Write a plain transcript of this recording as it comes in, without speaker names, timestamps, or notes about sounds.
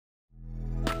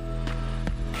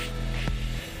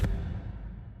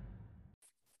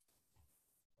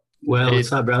Well, Hey,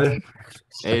 what's up, brother?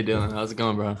 hey, Dylan, how's it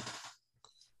going, bro?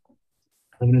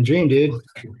 Living a dream, dude.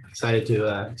 Excited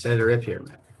to rip here,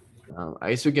 man. I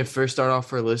guess we can first start off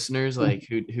for listeners like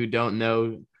who don't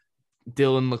know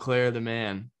Dylan LeClaire, the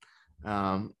man.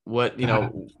 What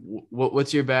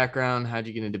what's your background? How'd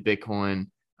you get into Bitcoin?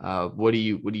 What do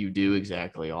you do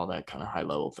exactly? All that kind of high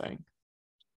level thing.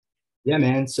 Yeah,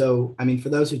 man. So, I mean, for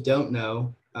those who don't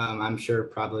know, I'm sure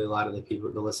probably a lot of the people,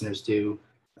 the listeners do.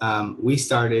 We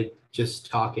started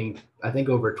just talking, I think,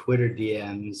 over Twitter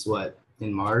DMs, what,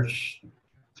 in March,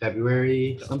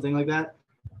 February, something like that.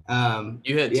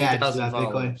 You had Yeah, just 2,000 about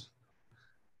Bitcoin. followers.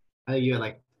 I think you had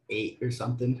like eight or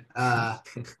something. And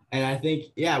I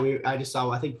think, yeah, I just saw,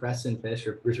 I think Preston Fish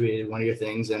retweeted one of your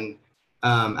things. And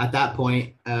at that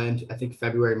point, and I think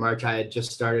February, March, I had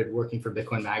just started working for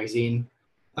Bitcoin Magazine.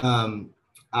 Um,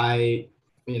 I,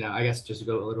 I guess just to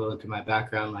go a little into my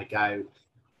background, like I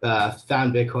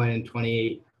found Bitcoin in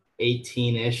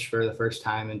 2018-ish for the first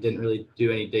time and didn't really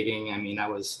do any digging. I mean, I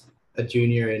was a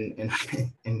junior in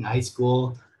in high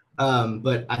school,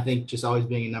 but I think just always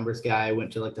being a numbers guy, I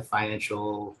went to like the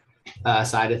financial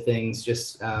side of things.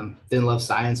 Just didn't love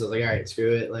science. I was like, all right,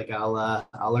 screw it. Like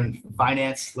I'll learn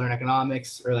finance, learn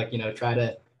economics, or like try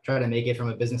to make it from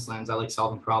a business lens. I like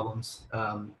solving problems.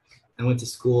 I went to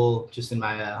school just in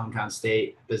my hometown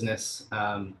state, business.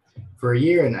 For a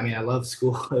year. And I mean, I love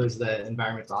school. It was the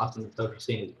environment's awesome. The social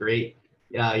scene is great.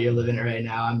 Yeah, you're living it right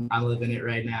now. I'm living it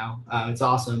right now. It's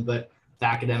awesome, but the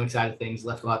academic side of things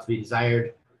left a lot to be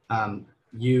desired.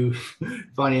 You,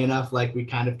 funny enough, like we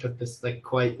kind of took this like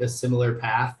quite a similar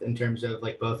path in terms of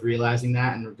like both realizing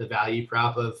that and the value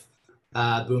prop of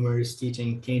boomers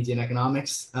teaching Keynesian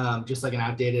economics, just like an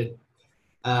outdated,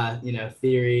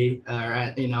 theory or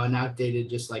an outdated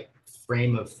just like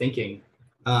frame of thinking.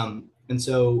 And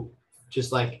so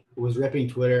just like was ripping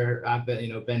Twitter. I've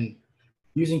been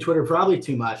using Twitter probably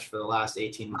too much for the last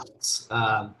 18 months.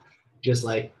 Just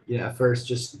like, first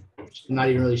just not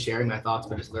even really sharing my thoughts,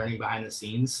 but just learning behind the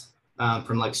scenes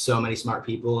from like so many smart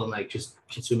people and like just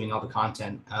consuming all the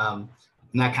content. And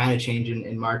that kind of changed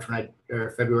in March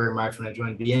or February, March when I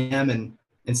joined BM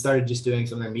and started just doing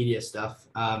some of their media stuff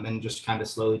and just kind of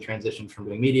slowly transitioned from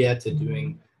doing media to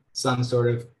doing some sort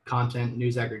of content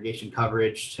news aggregation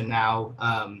coverage to now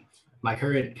my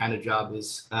current kind of job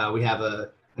is we have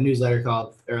a newsletter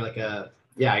called or like a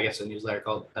yeah I guess a newsletter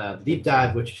called Deep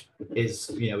Dive, which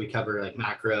is we cover like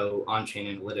macro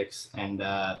on-chain analytics and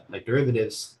like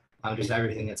derivatives, just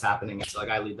everything that's happening. So like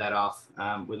I lead that off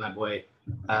with my boy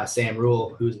Sam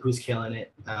Rule, who's killing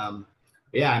it.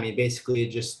 Yeah, I mean basically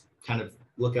just kind of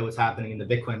look at what's happening in the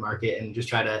Bitcoin market and just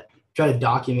try to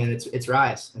document its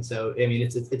rise. And so I mean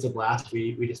it's a blast.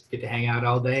 We just get to hang out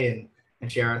all day and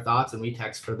share our thoughts, and we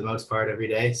text for the most part every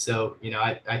day. So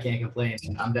I can't complain.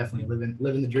 I'm definitely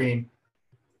living the dream.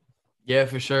 Yeah,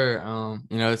 for sure.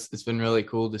 It's been really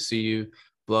cool to see you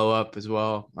blow up as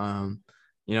well.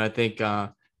 I think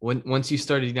once you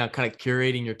started, kind of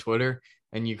curating your Twitter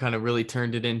and you kind of really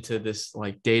turned it into this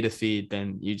like data feed,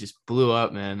 then you just blew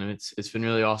up, man. And it's been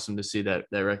really awesome to see that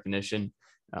recognition.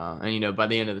 And by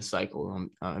the end of the cycle,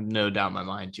 I have no doubt in my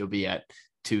mind you'll be at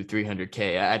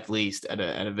 300K at least at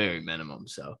a very minimum.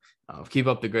 So keep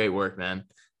up the great work, man.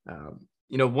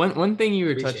 One thing you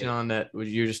were touching Appreciate it. on that was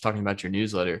you were just talking about your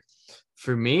newsletter.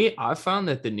 For me, I found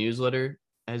that the newsletter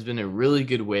has been a really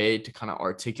good way to kind of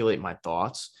articulate my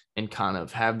thoughts and kind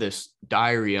of have this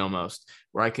diary almost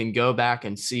where I can go back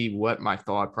and see what my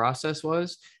thought process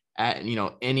was at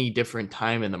any different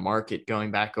time in the market,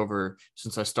 going back over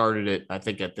since I started it, I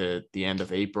think at the end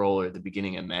of April or the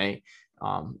beginning of May.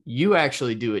 You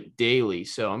actually do it daily,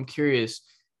 so I'm curious,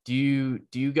 do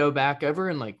you go back ever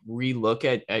and like relook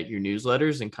at your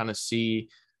newsletters and kind of see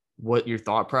what your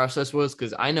thought process was?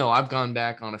 Because I know I've gone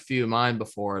back on a few of mine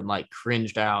before and like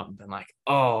cringed out and been like,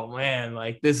 oh man,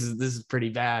 like this is pretty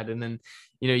bad. And then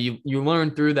you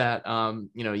learn through that.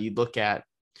 You look at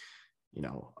you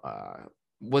know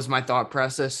was my thought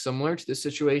process similar to the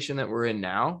situation that we're in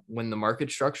now when the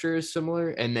market structure is similar,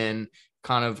 and then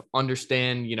kind of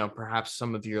understand perhaps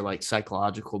some of your like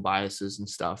psychological biases and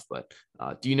stuff. But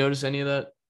do you notice any of that?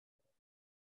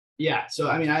 Yeah.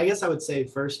 So I mean, I guess I would say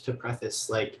first to preface,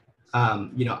 like,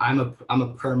 I'm a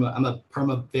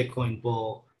perma Bitcoin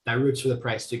bull that roots for the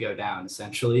price to go down,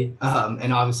 essentially.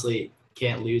 And obviously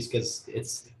can't lose because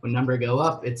it's when number go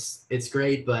up, it's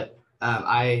great. But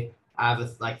I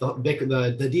have like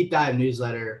the deep dive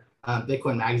newsletter,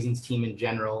 Bitcoin Magazine's team in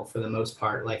general, for the most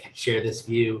part, like share this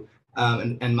view.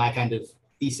 And my kind of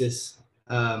thesis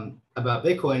about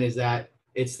Bitcoin is that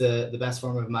it's the best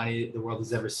form of money the world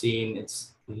has ever seen.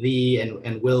 It's the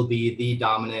and will be the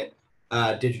dominant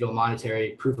digital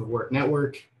monetary proof of work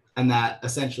network, and that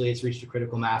essentially it's reached a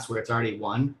critical mass where it's already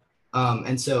won.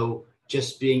 And so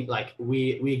just being like,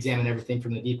 we examine everything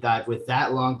from the deep dive with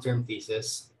that long-term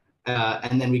thesis.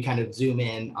 And then we kind of zoom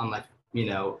in on like,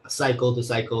 cycle to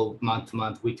cycle, month to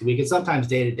month, week to week, and sometimes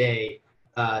day to day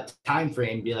time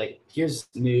frame, be like, here's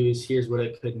news, here's what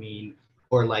it could mean,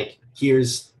 or like,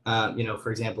 here's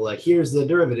for example, like, here's the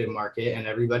derivative market and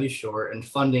everybody's short and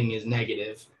funding is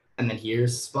negative, and then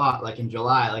here's spot, like in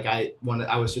July, like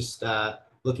I was just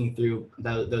looking through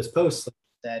those posts.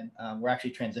 Said we're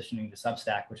actually transitioning to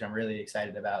Substack, which I'm really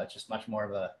excited about. It's just much more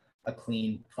of a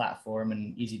clean platform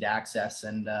and easy to access,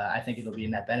 and I think it'll be a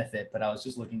net benefit. But I was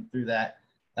just looking through that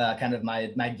kind of my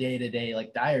day-to-day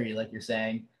like diary, like you're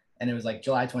saying, and it was like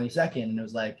July 22nd, and it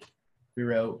was like we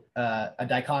wrote a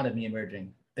dichotomy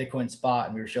emerging, Bitcoin spot,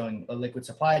 and we were showing a liquid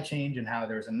supply change and how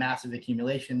there was a massive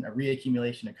accumulation, a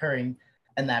reaccumulation occurring,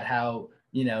 and that how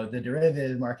the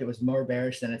derivative market was more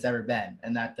bearish than it's ever been,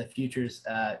 and that the futures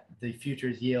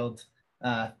yield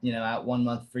at 1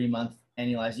 month, 3 month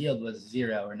annualized yield was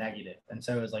 0 or negative. And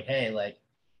so it was like, hey, like,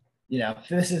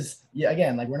 this is,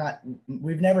 again, like,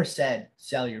 we've never said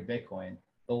sell your Bitcoin,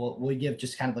 but we'll give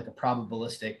just kind of like a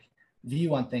probabilistic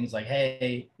view on things like,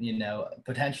 hey,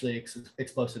 potentially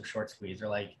explosive short squeeze, or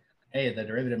like, hey, the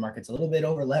derivative market's a little bit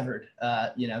over levered,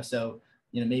 so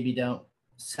maybe don't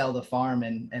sell the farm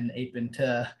and ape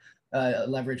into a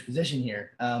leverage position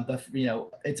here. But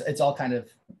it's all kind of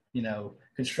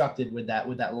constructed with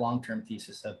that long-term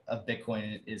thesis of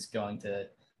Bitcoin is going to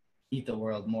eat the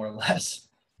world more or less.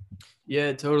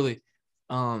 Yeah, totally.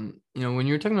 When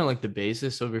you were talking about like the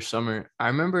basis over summer, I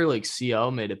remember like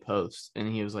CL made a post and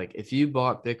he was like, if you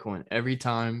bought Bitcoin every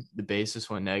time the basis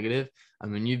went negative, I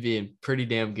mean, you'd be in pretty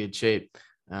damn good shape.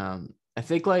 I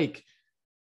think like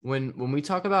when we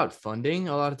talk about funding,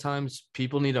 a lot of times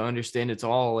people need to understand it's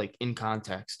all like in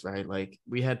context, right? Like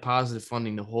we had positive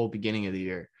funding the whole beginning of the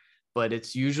year, but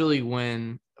it's usually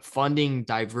when funding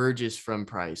diverges from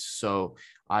price. So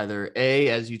either A,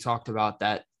 as you talked about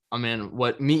that, I mean,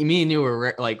 what me and you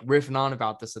were like riffing on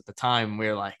about this at the time, we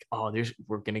were like, oh,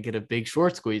 we're going to get a big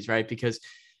short squeeze, right? Because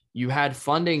you had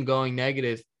funding going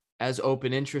negative as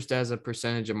open interest as a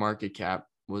percentage of market cap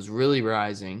was really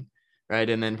rising, right?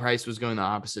 And then price was going the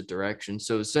opposite direction.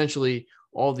 So essentially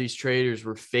all these traders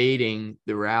were fading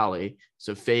the rally.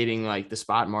 So fading like the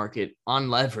spot market on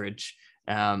leverage.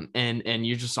 And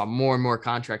you just saw more and more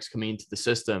contracts coming into the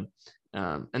system.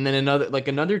 And then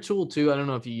another tool too, I don't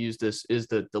know if you use this, is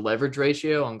the leverage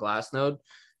ratio on Glassnode.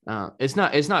 It's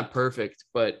not perfect,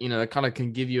 but it kind of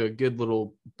can give you a good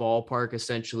little ballpark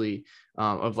essentially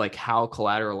of like how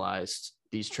collateralized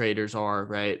these traders are,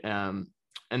 right? And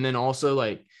then also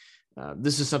like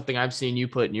this is something I've seen you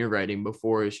put in your writing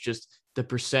before, is just the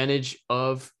percentage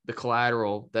of the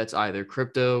collateral that's either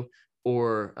crypto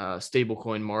or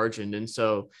stablecoin margined. And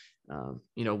so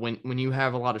when you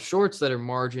have a lot of shorts that are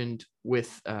margined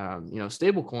with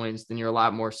stable coins, then you're a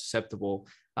lot more susceptible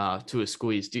to a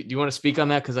squeeze. Do you want to speak on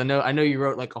that? Because I know you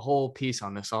wrote like a whole piece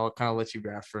on this. So I'll kind of let you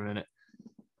graph for a minute.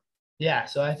 Yeah,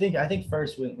 so I think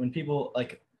first when people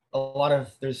like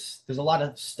there's a lot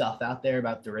of stuff out there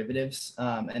about derivatives,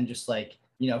 and just like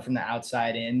from the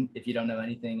outside in, if you don't know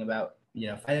anything about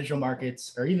financial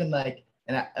markets, or even like,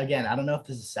 and again, I don't know if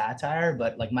this is satire,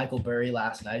 but like Michael Burry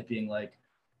last night being like,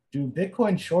 do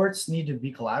Bitcoin shorts need to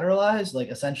be collateralized? Like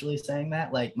essentially saying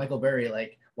that, like Michael Burry,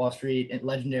 like Wall Street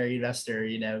legendary investor,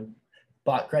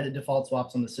 bought credit default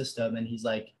swaps on the system. And he's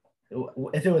like,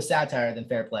 if it was satire, then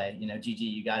fair play, GG,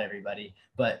 you got everybody.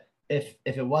 But if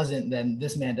it wasn't, then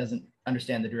this man doesn't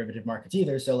understand the derivative markets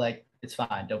either. So like, it's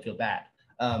fine. Don't feel bad.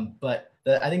 But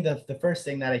I think the first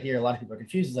thing that I hear a lot of people are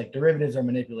confused is like derivatives are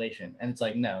manipulation. And it's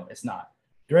like, no, it's not.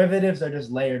 Derivatives are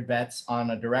just layered bets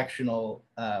on a directional,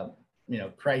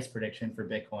 price prediction for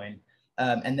Bitcoin.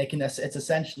 And it's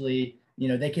essentially,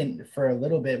 they can for a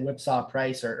little bit whipsaw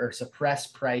price or suppress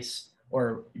price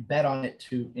or bet on it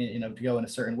to go in a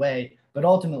certain way. But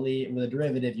ultimately with a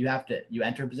derivative, you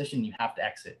enter a position, you have to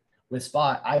exit. With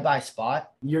spot, I buy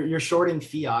spot. You're shorting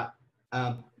fiat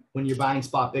when you're buying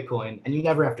spot Bitcoin, and you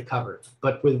never have to cover.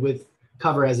 But with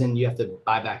cover, as in you have to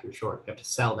buy back your short, you have to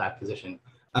sell that position.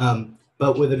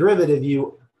 But with a derivative,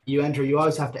 you enter, you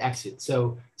always have to exit.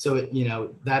 So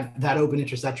that open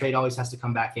interest, that trade always has to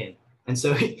come back in. And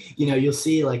so, you'll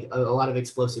see like a lot of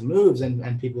explosive moves,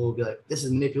 and people will be like, this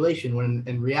is manipulation, when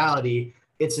in reality,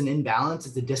 it's an imbalance.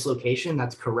 It's a dislocation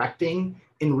that's correcting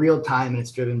in real time, and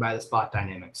it's driven by the spot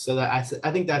dynamics. So that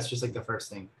I think that's just like the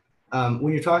first thing.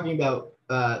 When you're talking about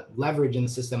leverage in the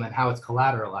system and how it's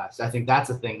collateralized, I think that's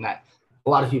a thing that a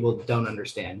lot of people don't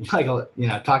understand. Like,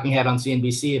 talking head on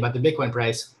CNBC about the Bitcoin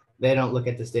price, they don't look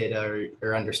at this data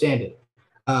or understand it.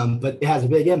 But it has a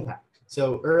big impact.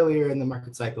 So earlier in the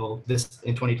market cycle, this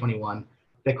in 2021,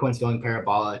 Bitcoin's going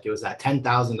parabolic. It was at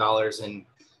 $10,000 in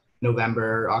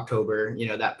November, October,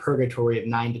 that purgatory of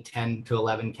 9 to 10 to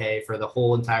 11K for the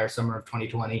whole entire summer of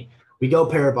 2020. We go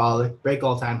parabolic, break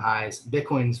all-time highs,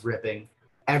 Bitcoin's ripping,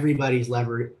 everybody's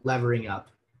levering up.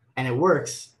 And it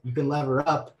works. You can lever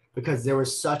up because there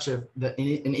was such an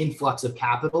influx of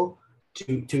capital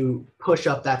to push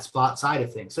up that spot side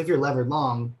of things. So if you're levered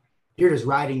long, you're just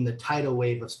riding the tidal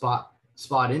wave of spot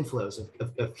inflows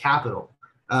of capital.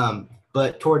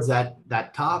 But towards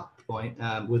that top point,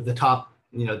 with the top,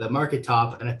 the market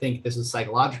top, and I think this is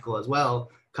psychological as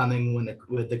well, coming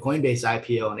with the Coinbase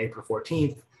IPO on April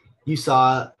 14th, you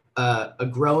saw a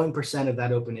growing percent of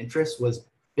that open interest was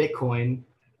Bitcoin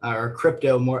or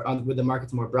crypto more with the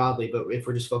markets more broadly. But if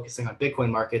we're just focusing on Bitcoin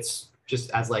markets,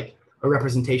 just as like a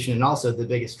representation and also the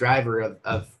biggest driver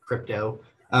of crypto,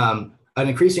 an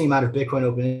increasing amount of Bitcoin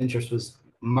open interest was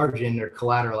margin or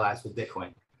collateralized with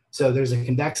Bitcoin. So there's a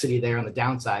convexity there on the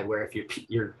downside where if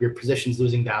your position's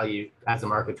losing value as the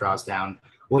market draws down,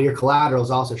 well, your collateral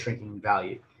is also shrinking in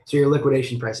value. So your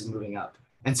liquidation price is moving up.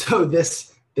 And so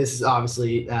this is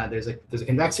obviously there's a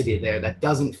convexity there that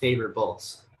doesn't favor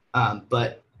bulls.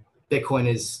 But Bitcoin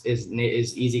is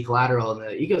easy collateral in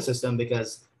the ecosystem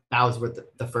because that was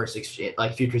what the first exchange,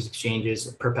 like futures exchanges,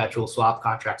 perpetual swap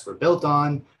contracts were built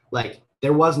on. Like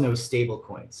there was no stable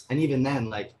coins. And even then,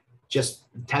 like just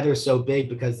Tether's so big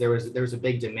because there was a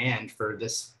big demand for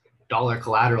this dollar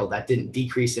collateral that didn't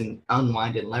decrease in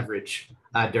unwind and leverage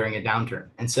during a downturn.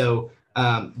 And so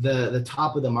the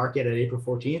top of the market at April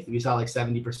 14th, we saw like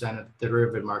 70% of the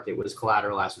derivative market was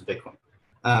collateralized with Bitcoin.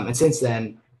 And since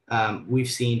then, we've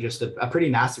seen just a pretty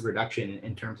massive reduction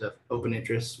in terms of open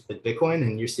interest with Bitcoin.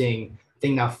 And you're seeing, I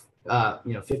think now,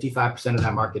 55% of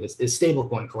that market is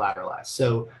stablecoin collateralized.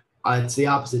 So it's the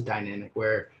opposite dynamic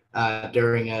where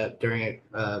during a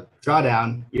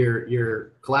drawdown,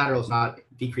 your collateral is not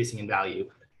decreasing in value.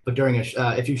 But during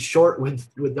if you short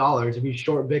with dollars, if you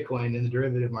short Bitcoin in the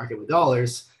derivative market with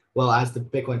dollars, well, as the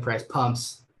Bitcoin price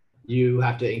pumps, you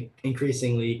have to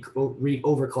increasingly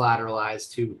over collateralize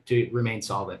to remain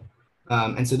solvent.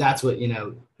 And so that's what,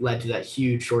 led to that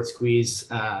huge short squeeze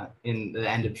in the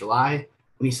end of July.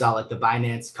 When you saw like the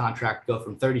Binance contract go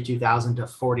from 32,000 to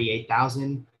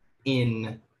 48,000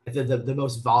 in the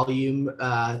most volume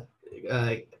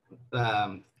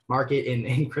market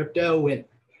in crypto went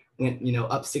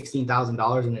up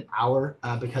 $16,000 in an hour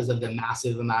because of the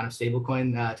massive amount of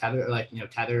stablecoin Tether,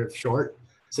 Tether short.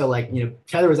 So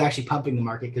Tether was actually pumping the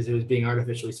market because it was being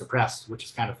artificially suppressed, which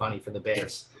is kind of funny for the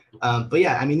bears. But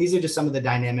yeah, I mean, these are just some of the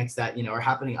dynamics that are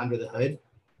happening under the hood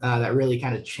that really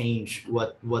kind of change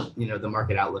what the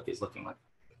market outlook is looking like.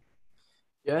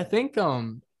 Yeah, I think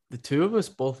the two of us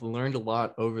both learned a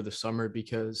lot over the summer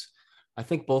because I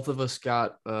think both of us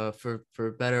got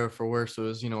for better or for worse, it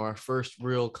was our first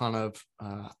real kind of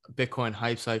Bitcoin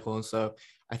hype cycle. And so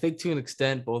I think to an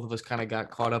extent both of us kind of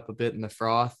got caught up a bit in the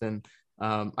froth. And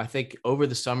I think over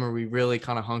the summer we really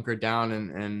kind of hunkered down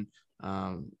and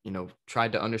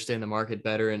tried to understand the market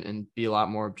better and be a lot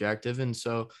more objective. And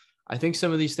so I think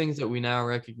some of these things that we now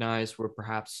recognize were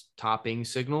perhaps topping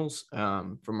signals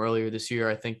from earlier this year.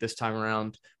 I think this time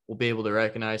around, we'll be able to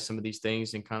recognize some of these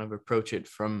things and kind of approach it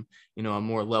from, a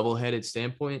more level-headed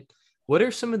standpoint. What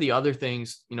are some of the other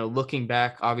things, looking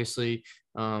back, obviously,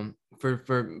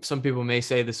 for some people may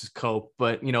say this is cope,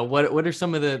 but, what are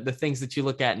some of the things that you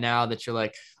look at now that you're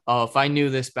like, oh, if I knew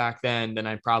this back then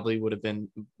I probably would have been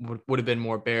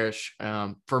more bearish.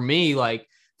 For me, like,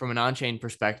 from an on-chain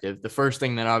perspective, the first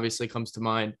thing that obviously comes to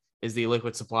mind is the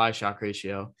liquid supply shock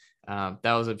ratio.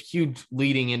 That was a huge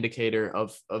leading indicator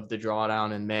of the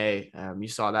drawdown in May. You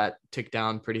saw that tick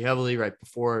down pretty heavily right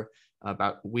before,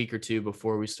 about a week or two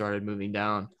before we started moving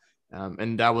down.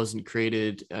 And that wasn't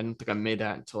created. I don't think I made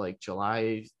that until like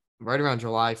right around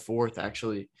July 4th,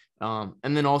 actually.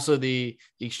 And then also the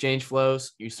exchange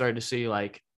flows, you started to see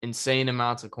like insane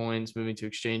amounts of coins moving to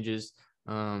exchanges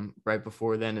right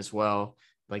before then as well.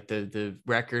 Like the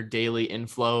record daily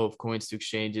inflow of coins to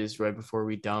exchanges right before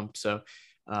we dumped. So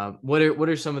what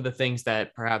are some of the things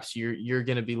that perhaps you're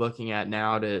going to be looking at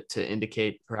now to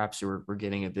indicate perhaps we're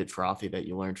getting a bit frothy that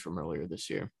you learned from earlier this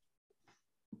year?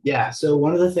 Yeah. So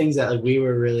one of the things that we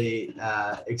were really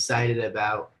excited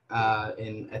about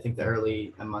in I think the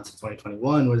early months of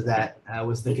 2021 was the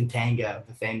contango,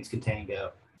 the famous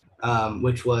contango,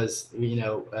 which was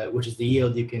which is the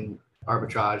yield you can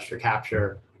arbitrage or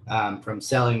capture from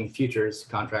selling futures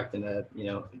contract in a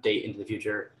date into the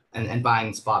future and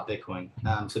buying spot Bitcoin.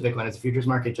 So Bitcoin is a futures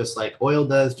market, just like oil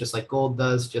does, just like gold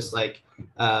does, just like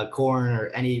corn or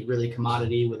any really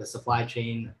commodity with a supply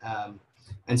chain.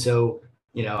 And so,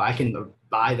 I can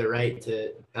buy the right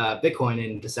to Bitcoin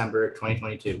in December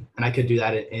 2022, and I could do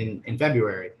that in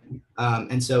February.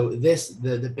 And so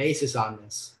the basis on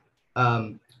this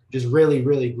just really,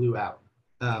 really blew out.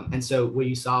 And so what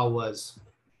you saw was,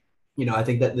 I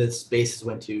think that this basis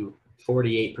went to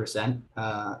 48%.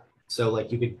 So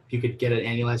like you could get an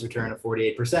annualized return of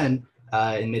 48%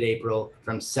 in mid-April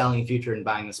from selling a future and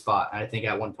buying the spot. And I think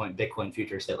at one point Bitcoin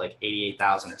futures hit like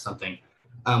 88,000 or something,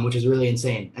 which is really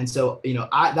insane. And so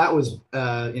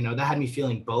that had me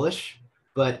feeling bullish.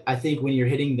 But I think when you're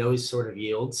hitting those sort of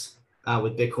yields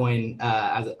with Bitcoin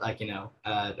as a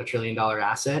 $1 trillion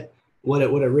asset, what it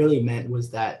really meant was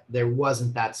that there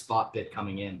wasn't that spot bid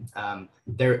coming in.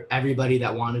 Everybody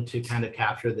that wanted to kind of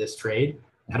capture this trade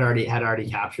had already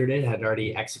captured it, had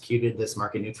already executed this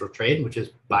market neutral trade, which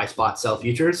is buy spot, sell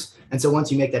futures. And so once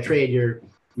you make that trade, you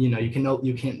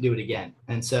can't do it again.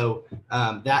 And so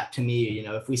that to me,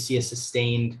 if we see a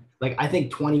sustained, like I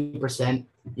think 20%,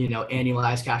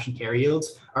 annualized cash and carry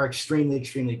yields are extremely,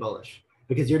 extremely bullish,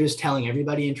 because you're just telling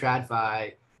everybody in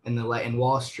TradFi and in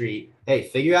Wall Street, hey,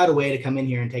 figure out a way to come in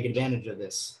here and take advantage of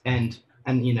this. And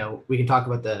we can talk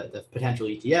about the potential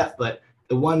ETF, but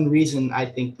the one reason I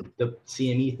think the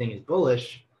CME thing is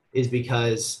bullish is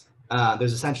because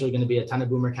there's essentially going to be a ton of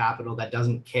boomer capital that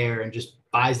doesn't care and just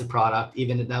buys the product,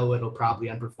 even though it'll probably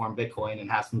underperform Bitcoin and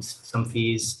have some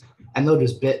fees, and they'll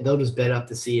just bid up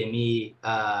the CME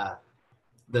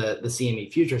the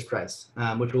CME futures price,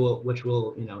 which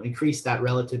will increase that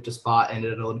relative to spot, and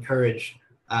it'll encourage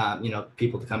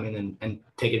people to come in and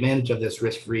take advantage of this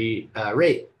risk-free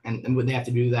rate. And when they have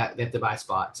to do that, they have to buy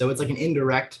spot. So it's like an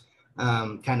indirect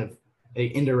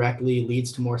it indirectly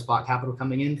leads to more spot capital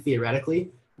coming in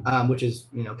theoretically, which is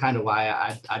kind of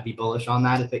why I'd be bullish on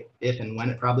that if and when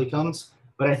it probably comes.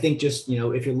 But I think just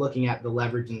if you're looking at the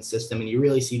leverage in the system and you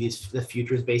really see the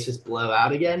futures basis blow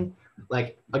out again,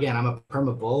 like again, I'm a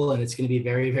perma bull, and it's going to be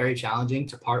very, very challenging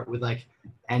to part with like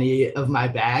any of my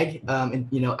bag and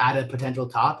at a potential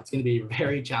top. It's going to be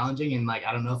very challenging, and like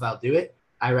I don't know if I'll do it.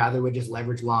 I rather would just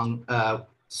leverage long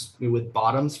with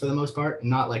bottoms for the most part, and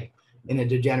not like in a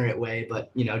degenerate way,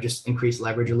 but just increase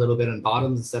leverage a little bit on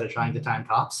bottoms instead of trying to time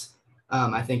tops.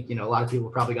 I think a lot of people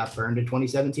probably got burned in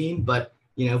 2017, but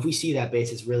if we see that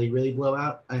basis really, really blow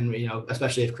out, and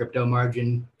especially if crypto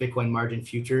margin, Bitcoin margin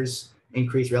futures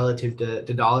increase relative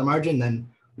to dollar margin, then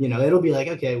it'll be like,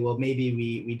 okay, well maybe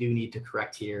we do need to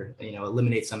correct here,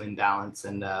 eliminate some imbalance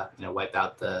and wipe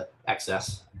out the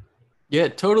excess. Yeah,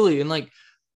 totally. And like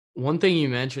one thing you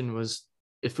mentioned was,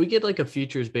 if we get like a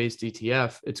futures based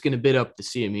ETF, it's going to bid up the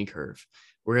CME curve.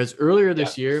 Whereas earlier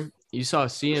this year, you saw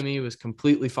CME was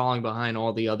completely falling behind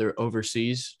all the other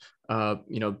overseas,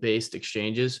 based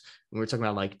exchanges. And we're talking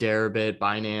about like Deribit,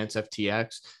 Binance,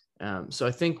 FTX. So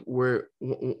I think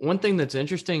one thing that's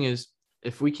interesting is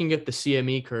if we can get the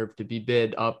CME curve to be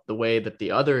bid up the way that the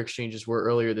other exchanges were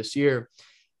earlier this year,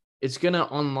 it's going to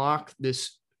unlock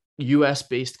this US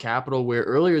based capital where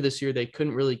earlier this year they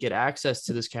couldn't really get access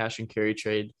to this cash and carry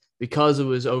trade because it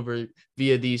was over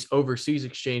via these overseas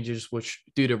exchanges, which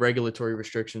due to regulatory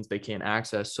restrictions, they can't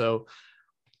access. So,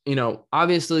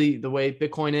 obviously the way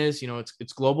Bitcoin is,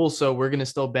 it's global. So we're going to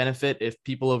still benefit if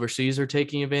people overseas are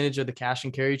taking advantage of the cash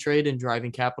and carry trade and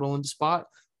driving capital into spot.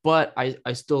 But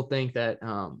I still think that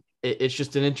it's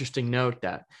just an interesting note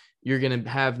that you're going to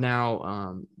have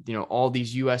now, all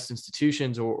these U.S.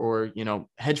 institutions or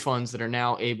hedge funds that are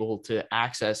now able to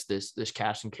access this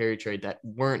cash and carry trade that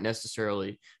weren't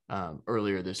necessarily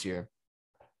earlier this year.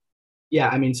 Yeah,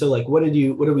 I mean, so like, what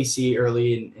did we see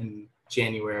early in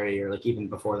January, or like even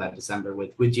before that, December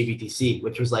with GBTC,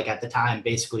 which was like at the time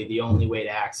basically the only way to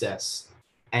access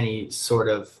any sort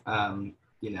of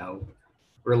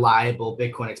reliable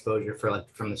Bitcoin exposure for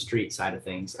like from the street side of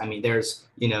things. I mean, there's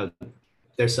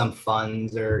some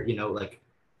funds, or like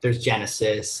there's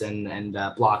Genesis and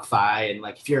BlockFi, and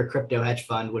like if you're a crypto hedge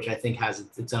fund, which I think has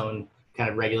its own kind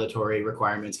of regulatory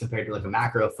requirements compared to like a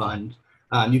macro fund,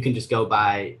 you can just go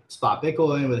buy spot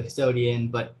Bitcoin with a custodian,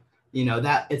 but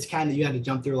that it's kind of, you had to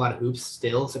jump through a lot of hoops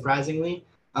still, surprisingly.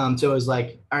 So it was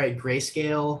like, all right,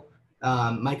 Grayscale,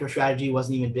 MicroStrategy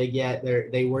wasn't even big yet.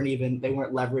 They weren't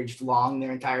leveraged long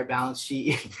their entire balance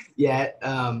sheet yet.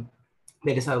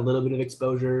 They just had a little bit of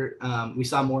exposure. We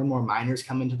saw more and more miners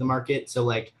come into the market. So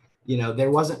like,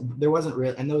 there wasn't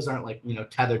real, and those aren't like,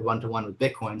 tethered one-to-one with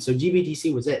Bitcoin. So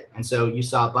GBTC was it. And so you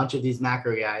saw a bunch of these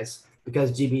macro guys,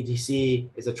 because GBTC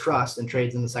is a trust and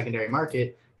trades in the secondary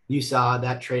market, you saw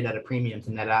that trade at a premium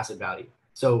to net asset value.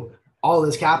 So all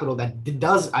this capital that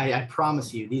does, I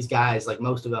promise you, these guys, like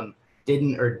most of them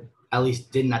didn't, or at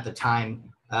least didn't at the time,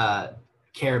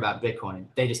 care about Bitcoin.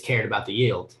 They just cared about the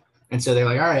yield. And so they're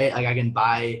like, all right, like I can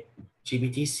buy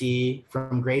GBTC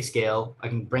from Grayscale. I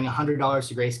can bring $100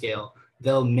 to Grayscale.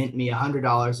 They'll mint me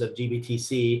 $100 of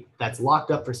GBTC that's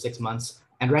locked up for 6 months.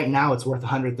 And right now it's worth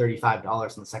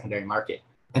 $135 in the secondary market.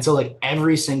 And so like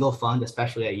every single fund,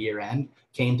 especially at year end,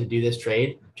 came to do this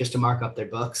trade just to mark up their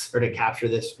books or to capture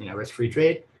this, risk-free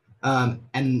trade.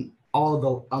 And all of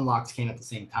the unlocks came at the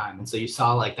same time. And so you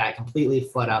saw like that completely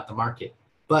flood out the market.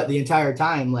 But the entire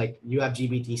time, like you have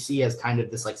GBTC as kind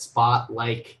of this like spot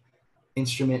like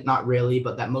instrument, not really,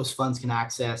 but that most funds can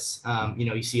access.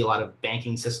 You see a lot of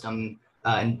banking system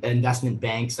and investment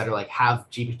banks that are like have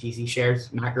GBTC shares.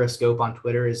 Macroscope on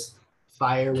Twitter is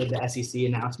fire with the SEC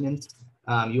announcements.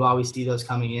 You always see those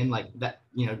coming in like that.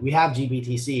 We have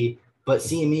GBTC, but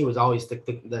CME was always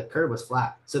the curve was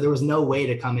flat, so there was no way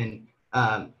to come in,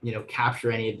 capture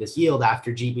any of this yield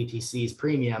after GBTC's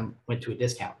premium went to a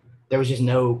discount. There was just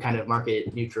no kind of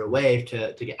market neutral way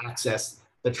to get access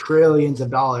the trillions of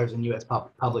dollars in U.S.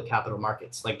 public capital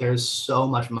markets. Like there's so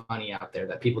much money out there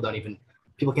that people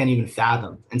can't even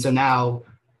fathom. And so now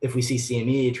if we see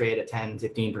CME trade at 10,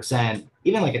 15%,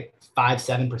 even like a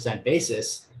 5-7%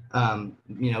 basis,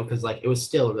 because like it was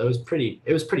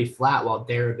pretty flat, while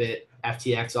Deribit,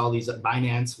 FTX, all these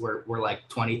Binance were like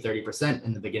 20-30%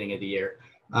 in the beginning of the year.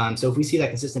 So if we see that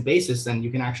consistent basis, then you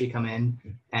can actually come in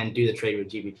and do the trade with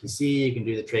GBTC. You can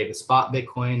do the trade with spot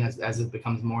Bitcoin as it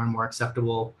becomes more and more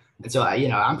acceptable. And so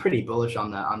I'm pretty bullish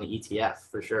on the ETF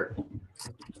for sure.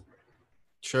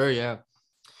 Sure, yeah.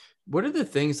 What are the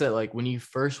things that like when you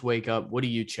first wake up, what do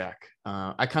you check?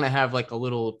 I kind of have like a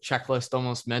little checklist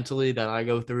almost mentally that I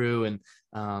go through, and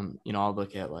I'll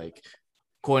look at like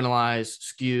Coinalyze,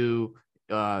 Skew,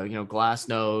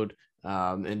 Glassnode,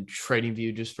 and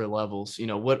TradingView just for levels.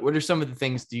 What are some of the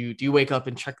things? Do you wake up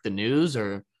and check the news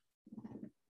or?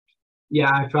 Yeah,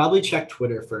 I probably check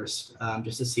Twitter first,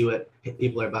 just to see what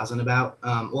people are buzzing about.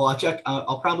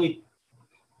 I'll probably,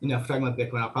 if we're talking about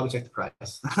Bitcoin, I'll probably check the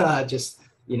price. I just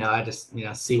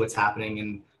see what's happening.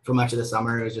 And for much of the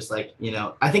summer, it was just like,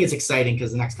 I think it's exciting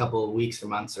because the next couple of weeks or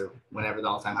months or whenever the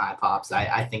all-time high pops,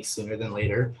 I think sooner than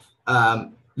later,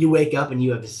 you wake up and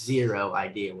you have zero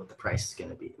idea what the price is going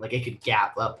to be. Like it could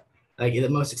gap up. Like the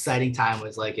most exciting time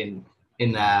was like in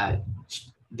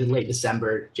the late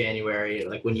December, January,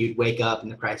 like when you'd wake up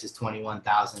and the price is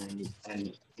 21,000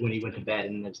 and when you went to bed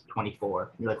and it's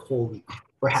 24, you're like, holy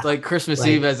crap. It's like Christmas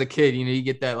Eve as a kid, you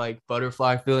get that like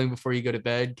butterfly feeling before you go to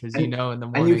bed because in the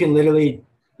morning. And you can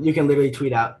literally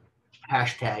tweet out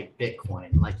hashtag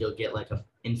Bitcoin. Like you'll get like an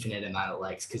infinite amount of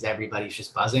likes because everybody's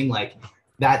just buzzing. Like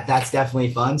that's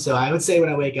definitely fun. So I would say when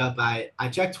I wake up, I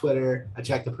check Twitter, I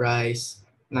check the price,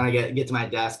 and then I get to my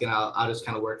desk and I'll just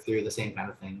kind of work through the same kind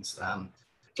of things.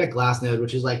 Check Glassnode,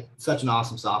 which is like such an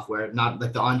awesome software. Not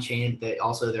like the on-chain,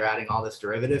 they're adding all this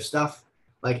derivative stuff.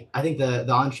 Like I think the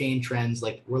on-chain trends,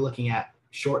 like we're looking at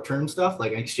short-term stuff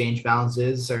like exchange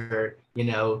balances or,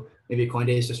 maybe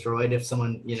Coinbase destroyed if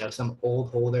someone, some old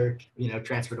holder,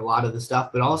 transferred a lot of the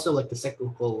stuff, but also like the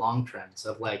cyclical long trends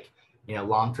of like,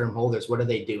 long-term holders. What are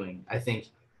they doing? I think,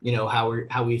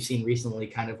 how we've seen recently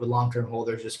kind of with long-term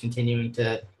holders just continuing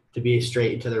to be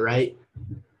straight and to the right.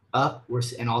 Up, we're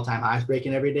in all-time highs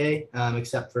breaking every day,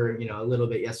 except for a little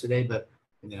bit yesterday, but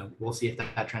we'll see if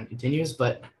that trend continues.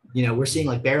 But we're seeing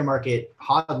like bear market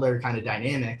hodler kind of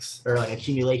dynamics, or like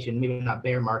accumulation, maybe not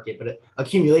bear market, but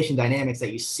accumulation dynamics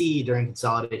that you see during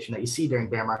consolidation, that you see during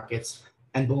bear markets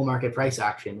and bull market price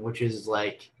action, which is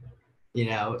like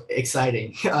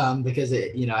exciting because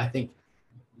I think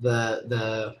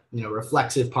the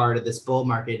reflexive part of this bull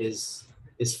market is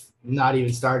not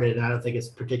even started, and I don't think it's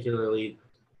particularly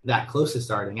that close to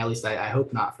starting. At least I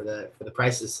hope not for the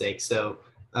price's sake. So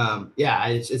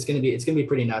it's gonna be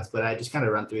pretty nuts. But I just kind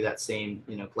of run through that same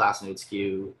Glassnode,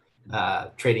 Skew,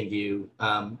 TradingView.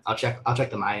 I'll check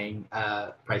the mining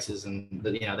prices and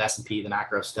the S&P, the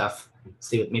macro stuff.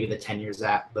 See what maybe the 10 years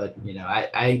at. But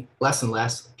I less and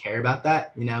less care about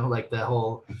that. Like the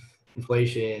whole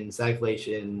inflation,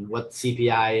 stagflation, what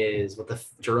CPI is, what the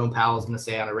Jerome Powell is gonna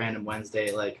say on a random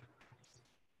Wednesday, like.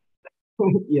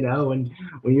 When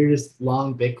you're just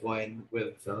long Bitcoin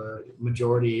with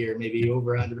majority or maybe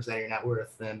over 100% of your net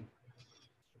worth, then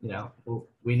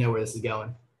we know where this is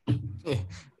going.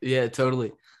 Yeah,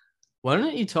 totally. Why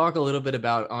don't you talk a little bit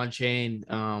about on-chain?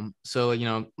 So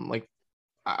like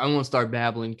I won't start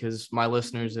babbling because my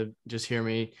listeners have just hear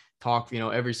me talk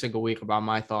every single week about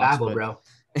my thoughts. Babble, bro.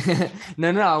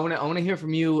 No, I want to hear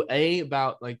from you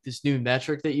about like this new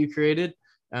metric that you created.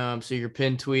 So your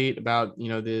pin tweet about,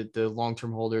 the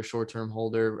long-term holder, short-term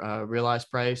holder,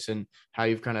 realized price, and how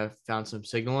you've kind of found some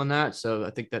signal in that. So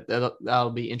I think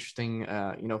that'll be interesting,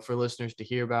 for listeners to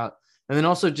hear about. And then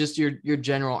also just your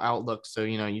general outlook. So,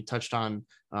 you touched on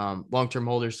long-term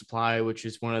holder supply, which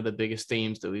is one of the biggest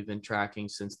themes that we've been tracking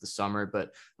since the summer.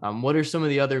 But what are some of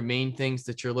the other main things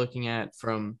that you're looking at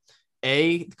from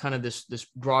kind of this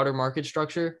broader market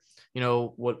structure?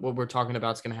 What we're talking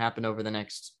about is going to happen over the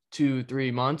next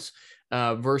 2-3 months,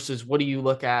 versus what do you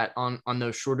look at on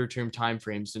those shorter term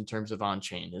timeframes in terms of on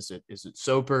chain? Is it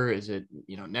SOPR? Is it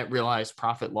net realized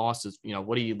profit losses?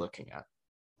 What are you looking at?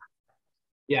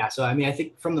 Yeah, so I mean, I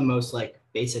think from the most like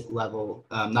basic level,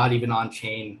 not even on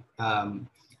chain,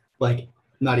 like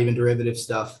not even derivative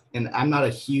stuff. And I'm not a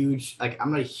huge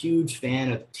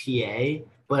fan of TA,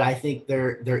 but I think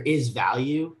there is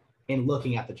value in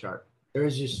looking at the chart. There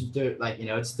is just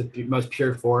it's the most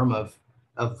pure form of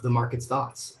the market's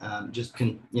thoughts, just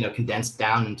condensed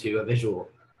down into a visual.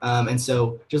 And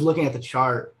so just looking at the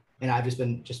chart, and I've just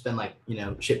been like,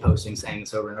 shit posting, saying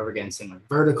this over and over again, saying like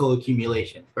vertical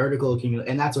accumulation,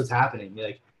 and that's what's happening.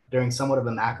 Like during somewhat of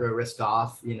a macro risk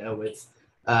off, with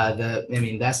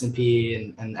the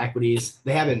S&P and equities,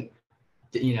 they haven't,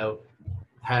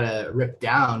 had a rip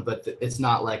down, but it's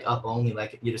not like up only,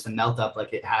 like you just a melt up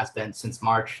like it has been since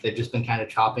March. They've just been kind of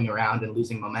chopping around and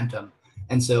losing momentum.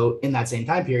 And so in that same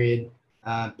time period,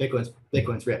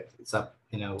 Bitcoin's ripped. It's up,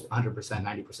 100%,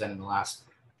 90% in the last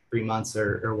 3 months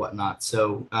or whatnot.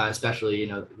 So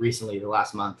especially, recently the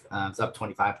last month, it's up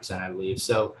 25%, I believe.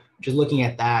 So just looking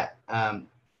at that,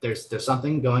 there's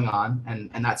something going on,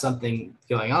 and that something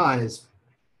going on is,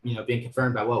 being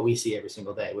confirmed by what we see every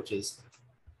single day, which is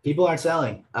people aren't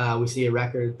selling. We see a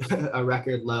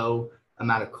record low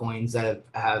amount of coins that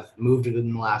have moved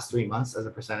within the last 3 months as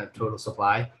a percent of total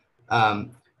supply.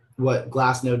 What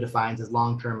Glassnode defines as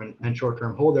long-term and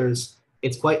short-term holders,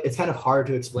 it's kind of hard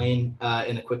to explain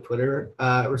in a quick Twitter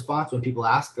response when people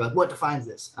ask, they're like, what defines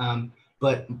this?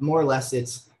 But more or less,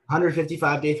 it's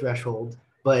 155-day threshold,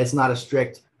 but it's not a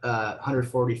strict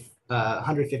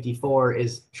 154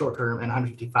 is short-term and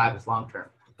 155 is long-term.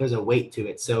 There's a weight to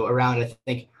it. So around, I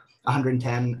think,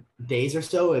 110 days or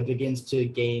so, it begins to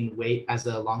gain weight as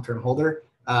a long-term holder.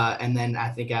 And then I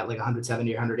think at like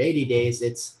 170 or 180 days,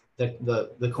 it's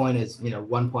the coin is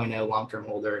 1.0 long-term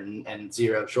holder and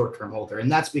 0 short-term holder,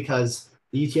 and that's because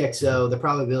the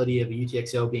probability of a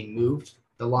UTXO being moved,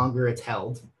 the longer it's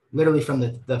held, literally from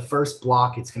the first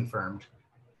block it's confirmed,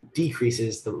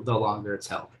 decreases the longer it's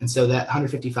held. And so that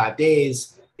 155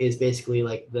 days is basically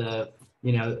like a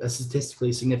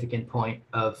statistically significant point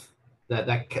of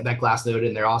that Glassnode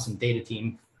and their awesome data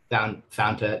team found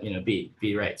to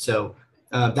be right. So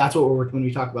that's what when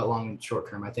we talk about long and short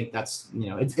term, I think that's,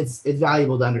 it's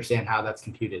valuable to understand how that's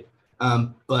computed.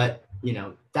 But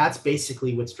that's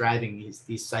basically what's driving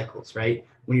these cycles, right?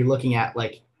 When you're looking at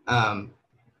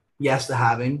yes, the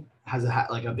halving has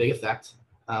a big effect,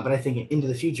 but I think into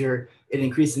the future, it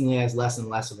increasingly has less and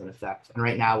less of an effect. And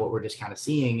right now, what we're just kind of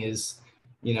seeing is,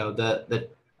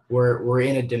 we're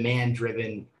in a demand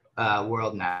driven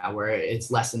world now, where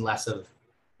it's less and less of,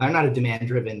 I'm not a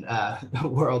demand-driven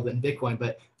world in Bitcoin,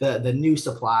 but the new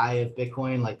supply of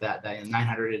Bitcoin, like that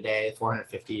 900 a day,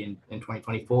 450 in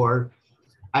 2024,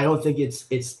 I don't think it's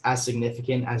as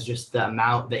significant as just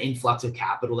the influx of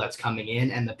capital that's coming in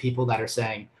and the people that are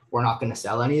saying we're not going to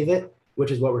sell any of it,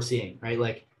 which is what we're seeing, right?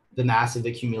 Like the massive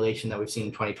accumulation that we've seen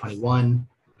in 2021.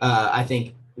 I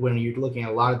think when you're looking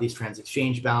at a lot of these trends,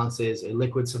 exchange balances, a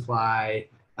liquid supply,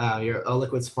 a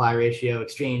liquid supply ratio,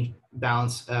 exchange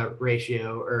balance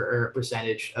ratio, or a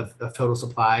percentage of total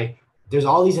supply, there's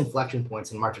all these inflection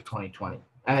points in March of 2020.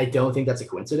 And I don't think that's a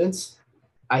coincidence.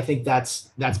 I think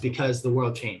that's because the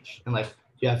world changed. And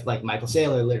you have Michael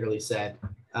Saylor literally said,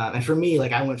 and for me,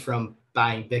 I went from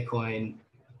buying Bitcoin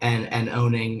and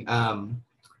owning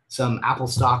some Apple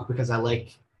stock because I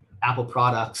like Apple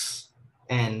products,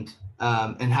 and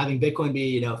having Bitcoin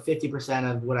be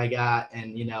 50% of what I got,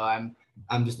 and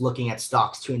I'm just looking at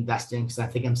stocks to invest in because I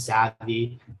think I'm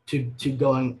savvy, to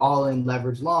going all in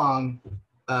leverage long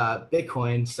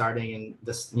Bitcoin starting in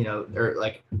this, or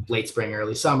late spring,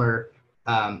 early summer,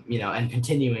 and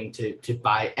continuing to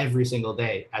buy every single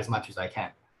day as much as I can.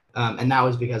 And that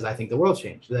was because I think the world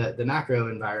changed. The macro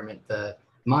environment, the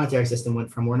monetary system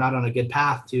went from we're not on a good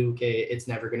path to, okay, it's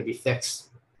never going to be fixed.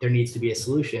 There needs to be a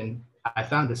solution. I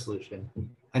found a solution.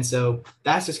 And so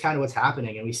that's just kind of what's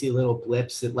happening. And we see little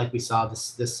blips that, like we saw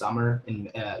this summer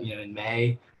in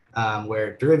May,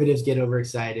 where derivatives get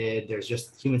overexcited. There's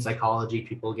just human psychology.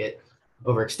 People get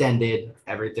overextended.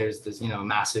 There's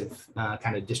massive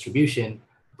kind of distribution.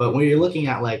 But when you're looking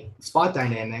at like spot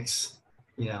dynamics,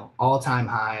 all-time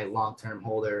high long-term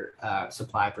holder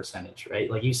supply percentage,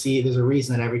 right? Like you see, there's a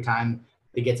reason that every time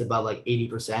it gets above like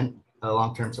 80%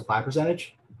 long-term supply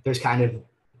percentage, there's kind of,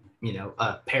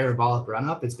 a parabolic run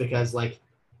up. It's because like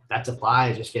that supply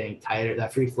is just getting tighter.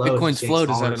 That free flow is Bitcoin's just getting float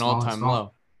is smaller at and an smaller and all-time smaller.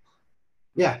 low.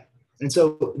 Yeah. And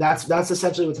so that's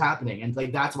essentially what's happening. And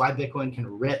like, that's why Bitcoin can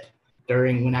rip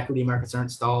during when equity markets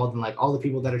aren't stalled. And like all the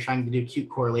people that are trying to do cute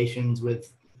correlations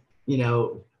with,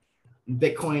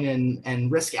 Bitcoin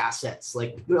and risk assets,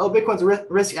 like, oh, Bitcoin's a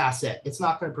risk asset. It's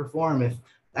not going to perform if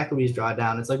equities draw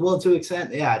down. It's like, well, to an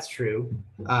extent, yeah, it's true.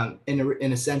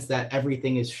 In a sense that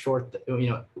everything is short,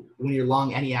 when you're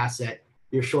long any asset,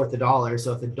 you're short the dollar.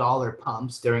 So if the dollar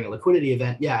pumps during a liquidity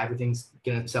event, yeah, everything's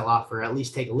going to sell off or at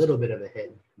least take a little bit of a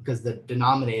hit because the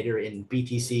denominator in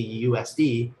BTC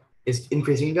USD is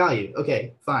increasing in value.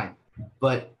 Okay, fine.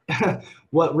 But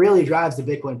what really drives the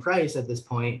Bitcoin price at this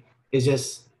point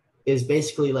is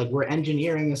basically like we're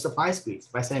engineering a supply squeeze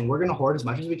by saying we're going to hoard as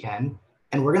much as we can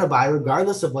and we're going to buy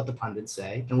regardless of what the pundits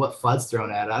say and what FUD's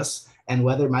thrown at us and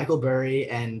whether Michael Burry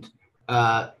and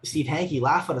Steve Hanke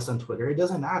laugh at us on Twitter. It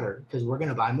doesn't matter because we're going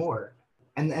to buy more.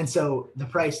 And so the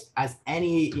price, as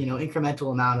any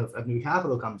incremental amount of new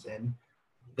capital comes in,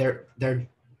 they're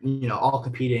all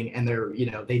competing and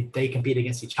they compete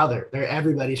against each other.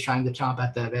 Everybody's trying to chomp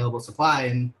at the available supply,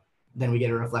 and then we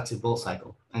get a reflexive bull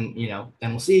cycle. And then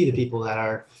we'll see the people that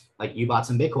are like, you bought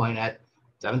some Bitcoin at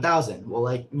 7,000. Well,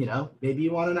 like, maybe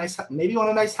you want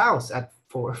a nice house at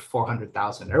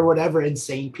 400,000 or whatever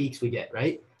insane peaks we get,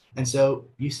 right? And so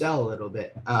you sell a little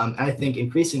bit. And I think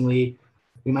increasingly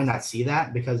we might not see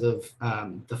that because of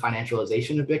the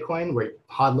financialization of Bitcoin, where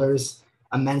hodlers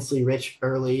immensely rich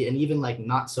early and even like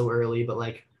not so early, but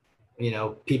like,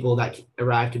 people that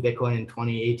arrived to Bitcoin in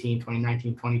 2018,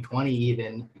 2019, 2020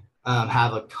 even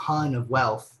have a ton of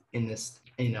wealth in this,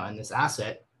 in this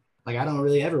asset. Like, I don't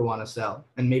really ever want to sell,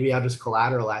 and maybe I'll just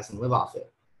collateralize and live off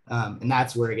it. And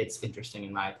that's where it gets interesting,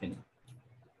 in my opinion.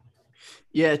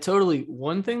 Yeah, totally.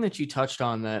 One thing that you touched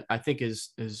on that I think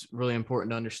is really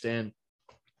important to understand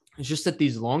is just that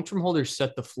these long-term holders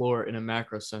set the floor in a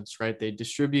macro sense, right? They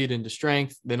distribute into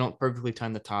strength. They don't perfectly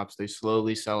time the tops. They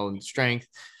slowly sell in strength,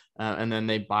 and then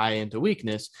they buy into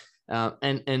weakness.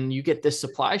 And you get this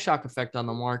supply shock effect on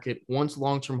the market once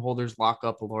long-term holders lock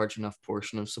up a large enough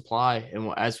portion of supply.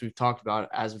 And as we've talked about,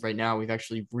 as of right now, we've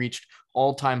actually reached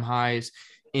all-time highs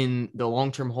in the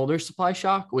long-term holder supply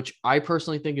shock, which I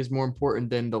personally think is more important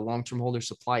than the long-term holder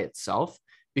supply itself,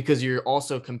 because you're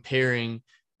also comparing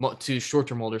to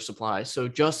short-term holder supply. So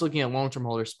just looking at long-term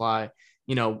holder supply,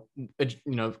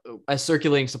 as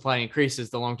circulating supply increases,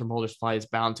 the long-term holder supply is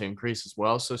bound to increase as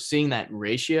well. So seeing that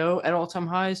ratio at all-time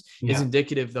highs is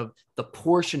indicative of the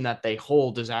portion that they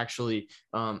hold is actually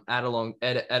at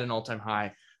an all-time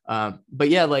high. But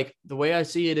yeah, like the way I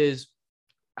see it is,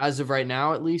 as of right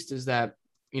now, at least, is that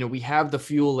we have the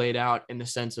fuel laid out in the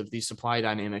sense of these supply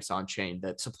dynamics on chain,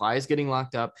 that supply is getting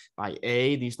locked up by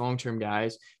these long-term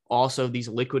guys, also these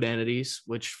liquid entities,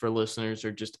 which for listeners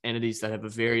are just entities that have a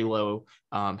very low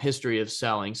history of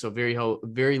selling. So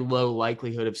very low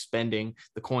likelihood of spending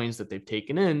the coins that they've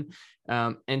taken in.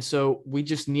 And so we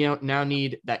just now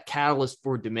need that catalyst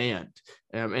for demand.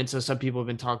 And so some people have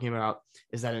been talking about,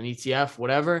 is that an ETF,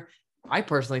 whatever. I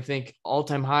personally think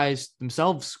all-time highs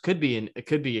themselves could be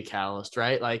a catalyst,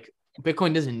 right? Like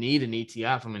Bitcoin doesn't need an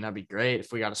ETF. I mean, that'd be great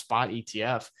if we got a spot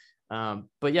ETF.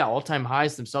 But yeah, all-time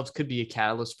highs themselves could be a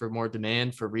catalyst for more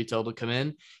demand for retail to come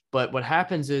in. But what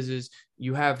happens is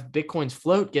you have Bitcoin's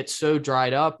float get so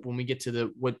dried up when we get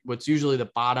to what's usually the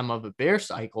bottom of a bear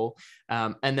cycle.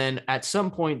 And then at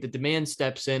some point, the demand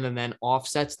steps in and then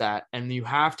offsets that. And you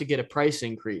have to get a price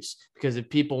increase, because if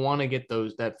people want to get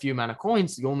that few amount of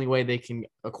coins, the only way they can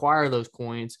acquire those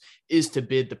coins is to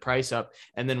bid the price up.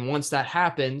 And then once that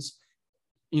happens,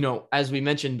 as we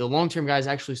mentioned, the long-term guys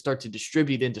actually start to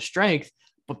distribute into strength,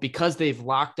 but because they've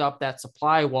locked up that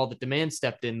supply while the demand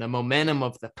stepped in, the momentum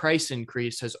of the price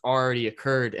increase has already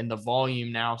occurred and the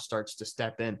volume now starts to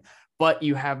step in. But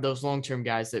you have those long-term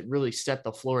guys that really set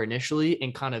the floor initially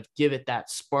and kind of give it that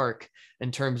spark in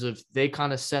terms of they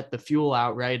kind of set the fuel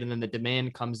out, right? And then the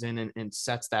demand comes in and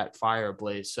sets that fire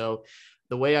ablaze. So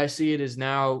the way I see it is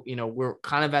now, we're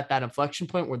kind of at that inflection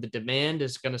point where the demand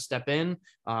is going to step in.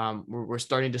 We're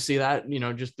starting to see that,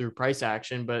 just through price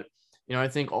action. But, I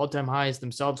think all-time highs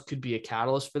themselves could be a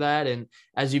catalyst for that. And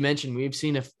as you mentioned, we've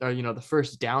seen the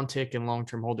first downtick in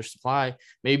long-term holder supply.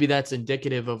 Maybe that's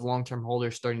indicative of long-term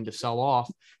holders starting to sell off.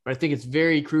 But I think it's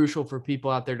very crucial for people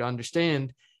out there to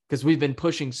understand because we've been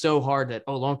pushing so hard that,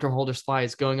 oh, long-term holder supply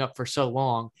is going up for so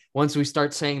long. Once we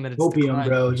start saying that it's Hopium, declining,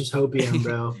 bro. Just hopium,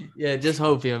 bro. yeah, just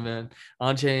hopium, man.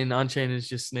 On chain is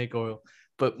just snake oil.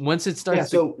 But once it Yeah. starts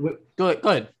to So go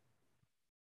ahead.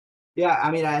 yeah, I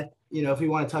mean, if we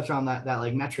want to touch on that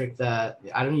like metric, that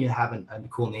I don't even have a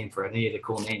cool name for it. I need a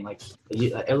cool name, like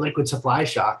a liquid supply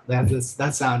shock.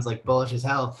 That sounds like bullish as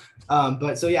hell.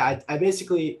 But so yeah, I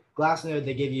basically Glassnode,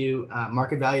 they give you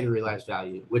market value to realized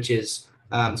value, which is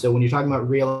so when you're talking about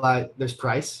realized, there's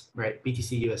price, right?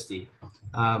 BTC USD,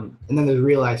 and then there's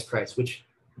realized price, which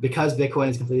because Bitcoin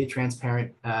is completely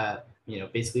transparent.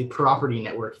 Basically property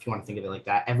network, if you want to think of it like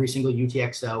that. Every single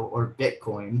UTXO or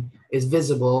Bitcoin is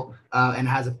visible and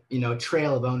has a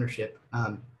trail of ownership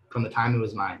from the time it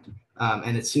was mined,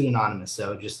 and it's pseudonymous.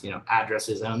 So just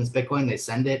addresses own this Bitcoin, they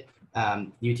send it.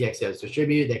 UTXOs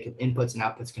distribute. Inputs and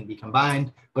outputs can be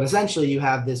combined, but essentially you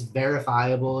have this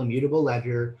verifiable, immutable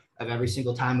ledger of every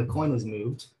single time a coin was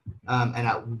moved, and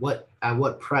at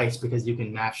what price, because you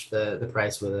can match the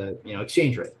price with a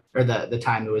exchange rate, or the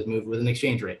time it was moved with an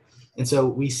exchange rate. And so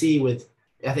we see with,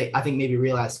 I think maybe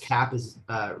realized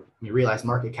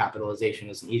market capitalization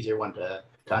is an easier one to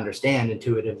understand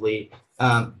intuitively.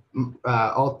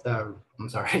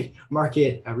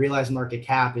 Realized market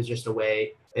cap is just a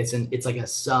way. It's like a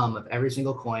sum of every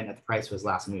single coin at the price was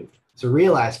last moved. So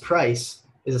realized price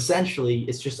is essentially,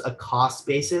 it's just a cost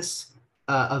basis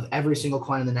of every single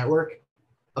coin in the network,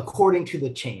 according to the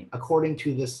chain, according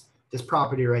to this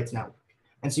property rights network.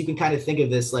 And so you can kind of think of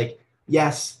this like,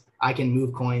 yes, I can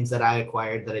move coins that I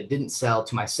acquired that I didn't sell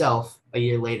to myself a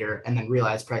year later, and then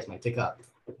realize price might tick up.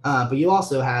 But you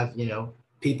also have,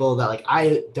 people that like,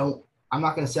 I'm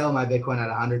not going to sell my Bitcoin at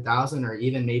 100,000 or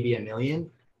even maybe 1 million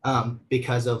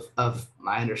because of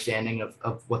my understanding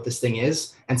of what this thing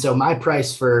is. And so my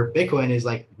price for Bitcoin is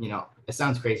like, it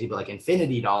sounds crazy, but like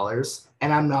infinity dollars,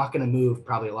 and I'm not going to move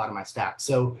probably a lot of my stacks.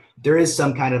 So there is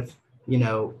some kind of,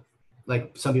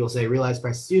 like some people say realized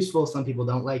price is useful. Some people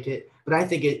don't like it, but I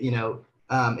think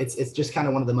it's just kind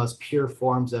of one of the most pure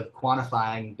forms of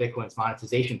quantifying Bitcoin's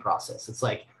monetization process. It's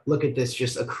like, look at this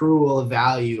just accrual of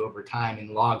value over time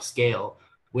in log scale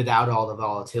without all the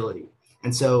volatility.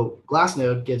 And so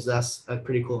Glassnode gives us a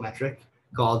pretty cool metric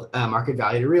called market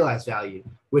value to realized value,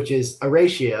 which is a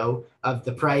ratio of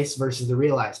the price versus the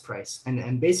realized price.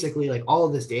 And basically, like all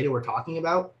of this data we're talking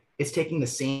about, it's taking the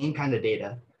same kind of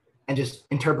data and just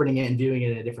interpreting it and viewing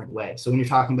it in a different way. So when you're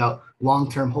talking about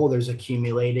long-term holders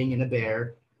accumulating in a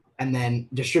bear and then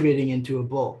distributing into a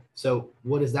bull, so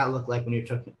what does that look like when you're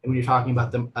talking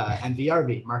about the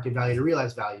MVRV, market value to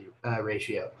realized value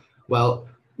ratio? Well,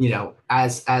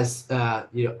 as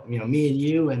me and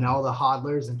you and all the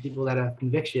hodlers and people that have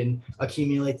conviction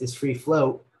accumulate this free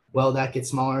float, well, that gets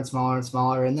smaller and smaller and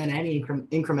smaller, and then any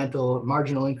incremental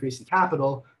marginal increase in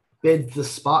capital bids the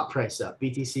spot price up,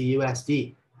 BTC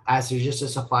USD, as there's just a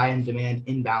supply and demand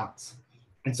imbalance.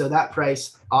 And so that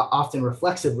price often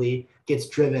reflexively gets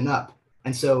driven up.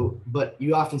 And so, but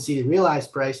you often see the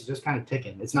realized price is just kind of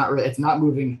ticking. It's not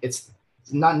moving. It's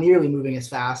not nearly moving as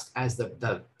fast as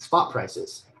the spot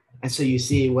prices. And so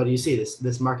what do you see?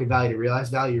 This market value to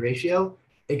realized value ratio,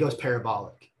 it goes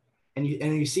parabolic. And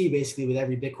you see basically with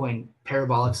every Bitcoin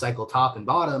parabolic cycle top and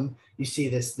bottom, you see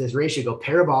this ratio go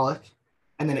parabolic,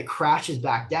 and then it crashes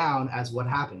back down as what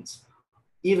happens.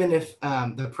 Even if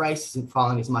the price isn't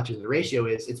falling as much as the ratio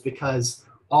is, it's because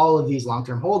all of these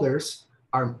long-term holders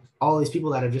are all these people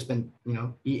that have just been,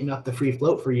 eating up the free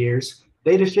float for years.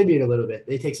 They distribute a little bit.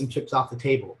 They take some chips off the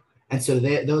table. And so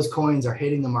those coins are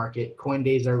hitting the market.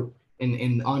 Coinbase are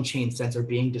in on-chain sense are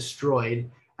being destroyed.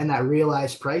 And that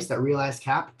realized price, that realized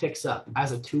cap ticks up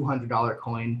as a $200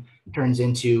 coin turns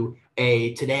into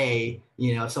today,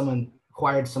 someone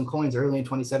acquired some coins early in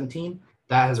 2017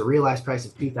 that has a realized price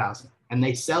of 2,000. And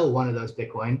they sell one of those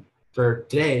Bitcoin for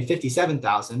today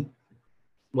 57,000.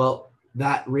 Well,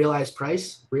 that realized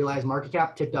market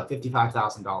cap ticked up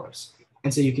 $55,000.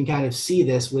 And so you can kind of see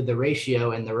this with the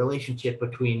ratio and the relationship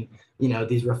between,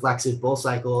 these reflexive bull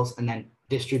cycles and then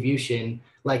distribution,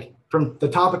 like from the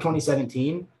top of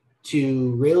 2017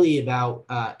 to really about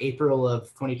April of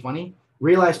 2020,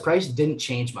 realized price didn't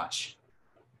change much.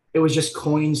 It was just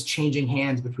coins changing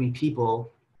hands between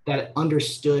people that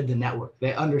understood the network.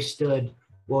 They understood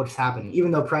what was happening,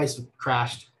 even though price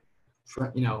crashed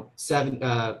from,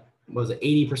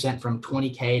 80% from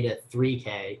 20K to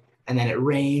 3K, and then it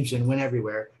ranged and went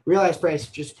everywhere. Realized price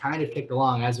just kind of ticked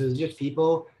along as it was just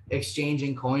people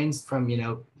exchanging coins from,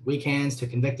 weak hands to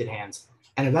convicted hands.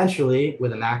 And eventually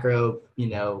with a macro,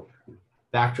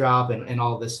 backdrop and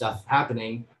all this stuff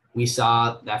happening, we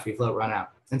saw that free float run out.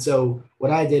 And so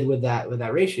what I did with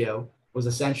that ratio was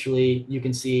essentially, you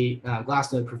can see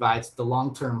Glassnode provides the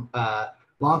long-term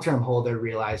holder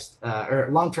realized or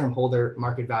long-term holder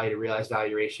market value to realized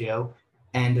value ratio,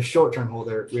 and the short-term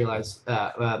holder realized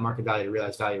market value to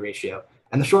realized value ratio.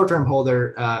 And the short-term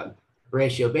holder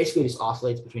ratio basically just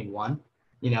oscillates between one.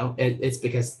 It's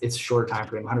because it's a shorter time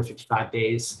frame, 155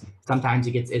 days. Sometimes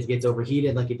it gets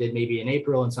overheated like it did maybe in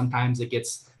April, and sometimes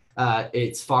it's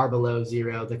far below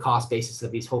zero, the cost basis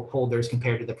of these holders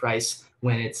compared to the price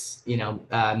when it's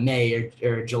May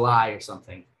or July or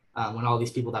something, when all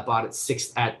these people that bought at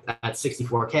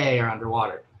 64K are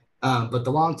underwater. But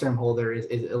the long-term holder is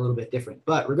a little bit different.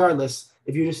 But regardless,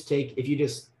 if you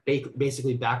just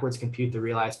basically backwards compute the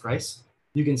realized price,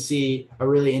 you can see a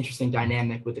really interesting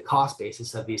dynamic with the cost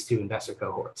basis of these two investor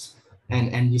cohorts.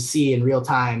 And you see in real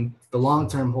time, the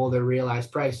long-term holder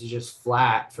realized price is just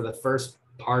flat for the first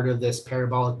part of this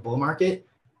parabolic bull market,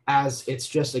 as it's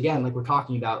just, again, like we're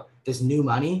talking about, this new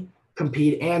money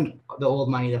compete and the old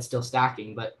money that's still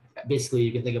stacking. But basically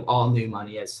you can think of all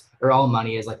money as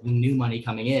like the new money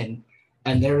coming in,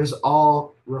 and there's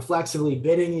all reflexively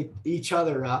bidding each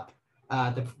other up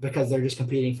because they're just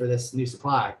competing for this new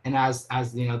supply. And as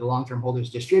the long-term holders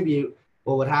distribute,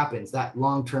 well, what happens? That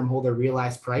long-term holder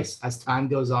realized price, as time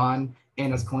goes on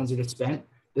and as coins are just spent,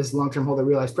 this long-term holder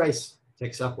realized price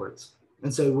ticks upwards.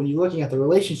 And so when you're looking at the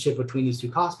relationship between these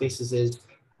two cost bases,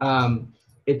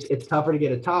 it's tougher to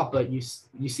get a top, but you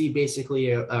see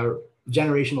basically a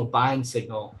generational buying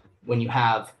signal when you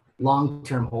have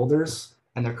long-term holders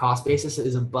and their cost basis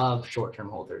is above short-term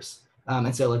holders.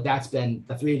 And so like that's been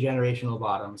the 3 generational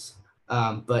bottoms.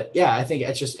 But yeah, I think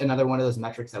it's just another one of those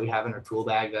metrics that we have in our tool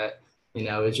bag that,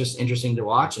 is just interesting to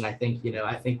watch. And I think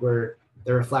we're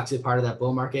the reflexive part of that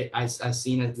bull market. I've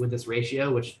seen it with this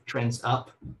ratio, which trends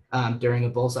up during a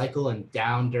bull cycle and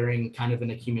down during kind of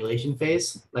an accumulation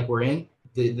phase like we're in.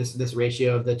 This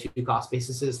ratio of the two cost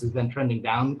bases has been trending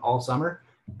down all summer.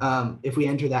 If we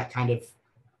enter that kind of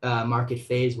market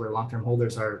phase where long-term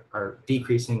holders are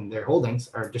decreasing their holdings,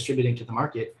 are distributing to the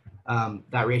market,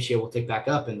 that ratio will tick back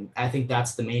up. And I think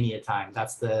that's the mania time.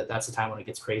 That's the time when it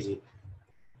gets crazy.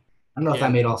 I don't know if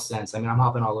that made all sense. I mean, I'm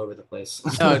hopping all over the place.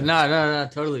 No,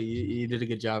 totally. You did a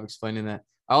good job explaining that.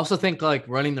 I also think like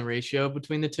running the ratio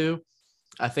between the two,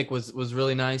 I think was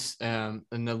really nice. And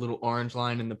the little orange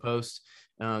line in the post,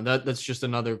 that's just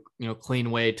another,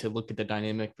 clean way to look at the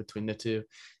dynamic between the two.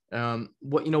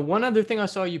 One other thing I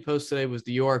saw you post today was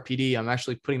the URPD. I'm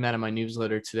actually putting that in my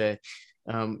newsletter today.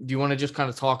 Do you want to just kind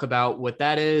of talk about what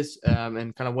that is,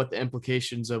 and kind of what the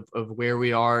implications of where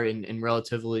we are in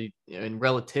relativity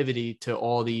to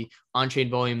all the on-chain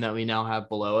volume that we now have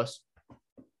below us?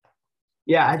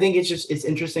 Yeah, I think it's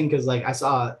interesting because like I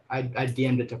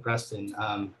DM'd it to Preston,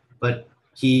 but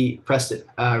he pressed it,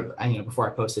 before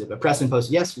I posted it, but Preston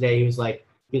posted yesterday. He was like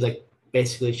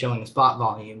basically showing a spot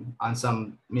volume on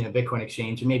some, Bitcoin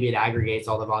exchange, and maybe it aggregates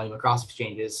all the volume across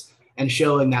exchanges, and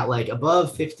showing that like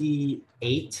above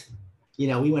 58,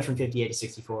 we went from 58 to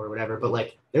 64 or whatever, but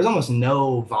like there's almost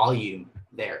no volume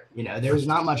there. There's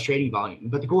not much trading volume.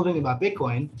 But the cool thing about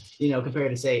Bitcoin,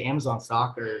 compared to say Amazon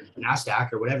stock or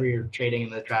NASDAQ or whatever you're trading in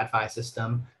the TradFi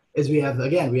system, is we have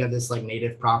this like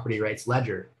native property rights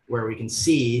ledger where we can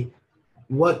see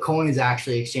what coins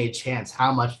actually exchanged hands,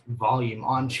 how much volume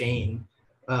on chain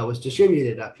was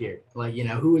distributed up here, like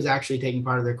who was actually taking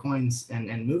part of their coins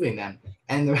and moving them.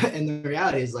 And the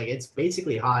reality is like it's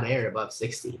basically hot air above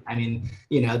 60. I mean,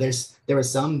 there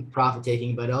was some profit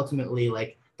taking, but ultimately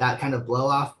like that kind of blow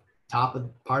off top of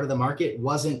part of the market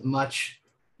wasn't much.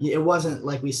 It wasn't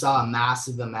like we saw a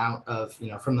massive amount of,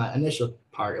 from the initial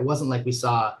part. It wasn't like we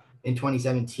saw in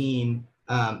 2017.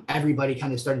 Everybody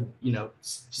kind of started,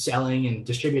 selling and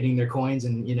distributing their coins,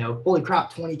 and, holy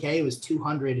crap, 20K was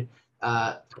 200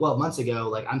 12 months ago.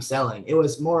 Like I'm selling. It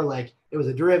was more like it was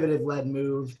a derivative led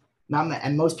move.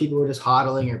 And most people were just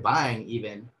hodling or buying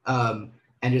even,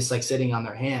 and just like sitting on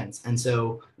their hands. And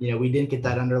so, we didn't get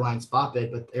that underlying spot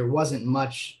bid, but there wasn't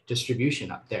much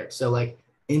distribution up there. So like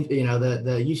in, the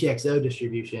UTXO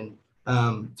distribution,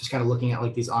 just kind of looking at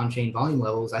like these on-chain volume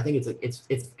levels, I think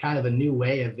it's kind of a new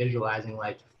way of visualizing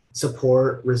like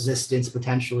support, resistance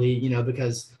potentially,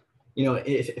 because,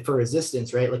 if for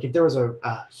resistance, right? Like if there was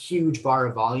a huge bar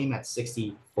of volume at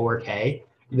 64K,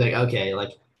 you'd be like, okay,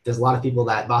 like there's a lot of people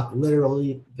that bought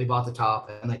the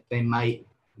top, and like they might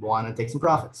want to take some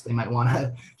profits. They might want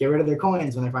to get rid of their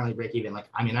coins when they finally break even. Like,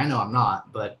 I mean, I know I'm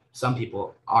not, but some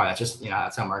people are. That's just,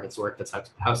 that's how markets work. That's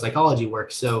how psychology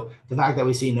works. So the fact that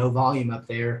we see no volume up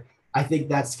there, I think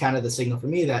that's kind of the signal for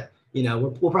me that,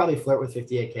 we'll probably flirt with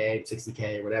 58K,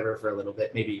 60K or whatever for a little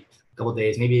bit, maybe a couple of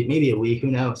days, maybe a week,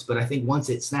 who knows? But I think once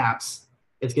it snaps,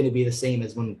 it's going to be the same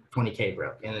as when 20K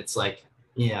broke. And it's like,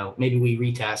 maybe we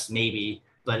retest, maybe,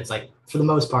 but it's like, for the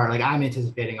most part, like I'm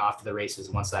anticipating off to the races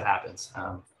once that happens.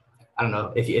 I don't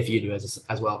know if you do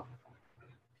as well.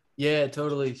 Yeah,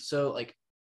 totally. So like,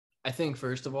 I think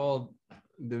first of all,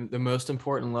 the most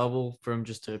important level from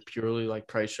just a purely like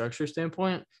price structure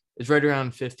standpoint is right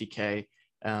around 50K.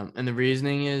 And the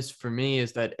reasoning is for me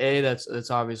is that that's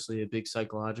obviously a big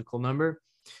psychological number,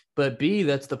 but B,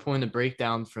 that's the point of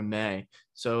breakdown from May.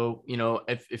 So,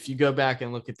 if you go back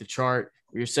and look at the chart,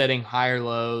 you're setting higher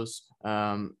lows,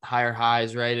 higher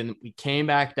highs, right? And we came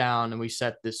back down and we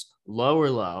set this lower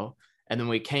low, and then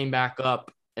we came back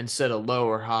up and set a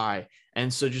lower high.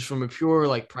 And so just from a pure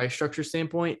like price structure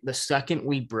standpoint, the second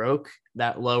we broke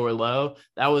that lower low,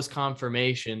 that was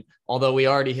confirmation, although we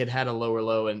already had a lower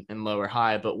low and lower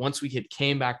high. But once we had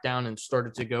came back down and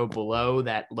started to go below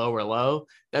that lower low,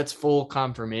 that's full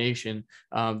confirmation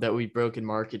that we broke in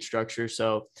market structure.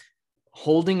 So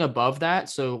holding above that.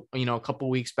 So, a couple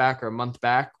weeks back or a month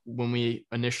back when we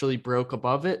initially broke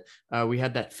above it, we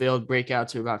had that failed breakout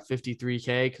to about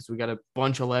 53K because we got a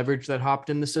bunch of leverage that hopped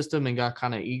in the system and got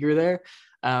kind of eager there.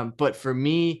 But for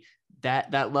me,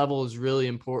 that level is really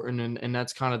important. And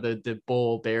that's kind of the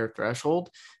bull bear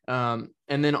threshold. And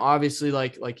then obviously,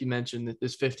 like you mentioned,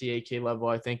 this 58K level,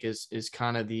 I think is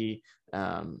kind of the,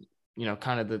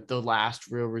 kind of the last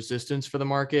real resistance for the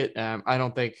market. I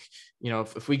don't think,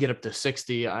 if we get up to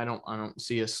 60, I don't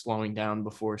see us slowing down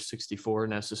before 64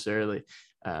 necessarily.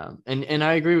 And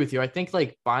I agree with you. I think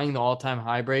like buying the all-time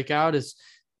high breakout is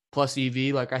plus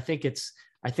EV. Like, I think it's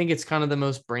kind of the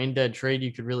most brain dead trade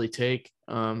you could really take.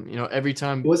 Every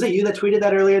time. Was it you that tweeted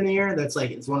that earlier in the year? That's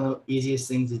like, it's one of the easiest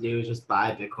things to do is just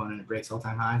buy Bitcoin and it breaks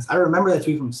all-time highs. I remember that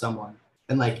tweet from someone,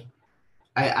 and like,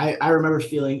 I remember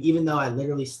feeling, even though I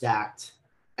literally stacked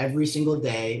every single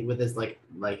day with this like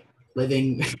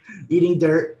living, eating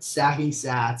dirt, stacking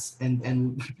sats,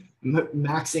 and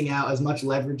maxing out as much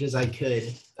leverage as I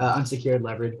could, unsecured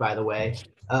leverage, by the way,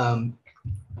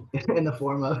 in the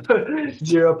form of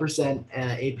 0%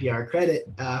 APR credit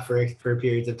for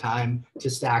periods of time to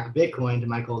stack Bitcoin to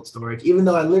my cold storage. Even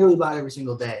though I literally bought every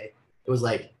single day, it was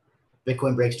like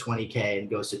Bitcoin breaks 20K and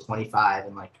goes to 25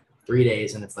 in like 3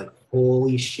 days, and it's like,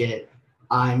 holy shit,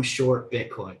 I'm short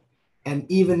Bitcoin. And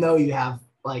even though you have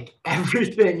like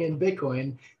everything in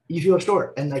Bitcoin, you feel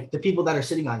short. And like the people that are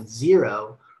sitting on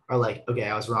zero are like, okay,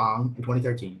 I was wrong in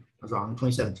 2013. I was wrong in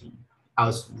 2017. I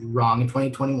was wrong in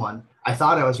 2021. I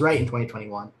thought I was right in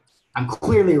 2021. I'm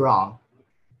clearly wrong.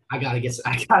 I gotta get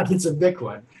some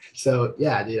Bitcoin. So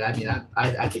yeah, dude. I mean,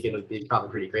 I think it would be probably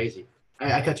pretty crazy.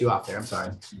 I cut you off there. I'm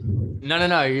sorry.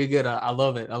 No, you're good. I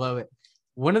love it.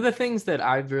 One of the things that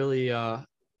I've really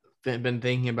been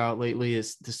thinking about lately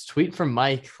is this tweet from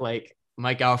Mike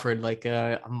Alfred, like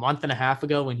a month and a half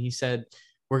ago, when he said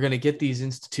we're going to get these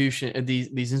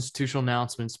institutional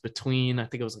announcements between, I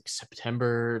think it was like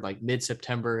September, like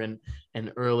mid-September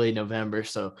and early November.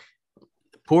 So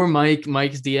poor Mike's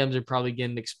DMs are probably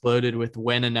getting exploded with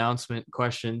when announcement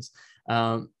questions.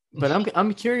 But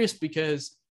I'm curious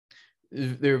because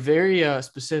there are very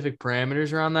specific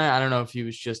parameters around that. I don't know if he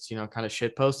was just, kind of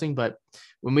shit posting, but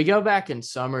when we go back in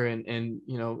summer and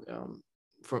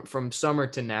from summer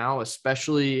to now,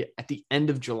 especially at the end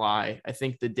of July, I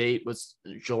think the date was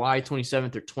July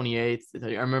 27th or 28th.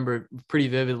 I remember pretty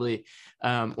vividly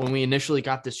when we initially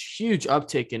got this huge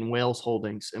uptick in whales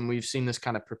holdings, and we've seen this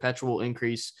kind of perpetual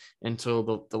increase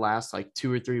until the last like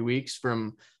 2 or 3 weeks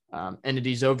from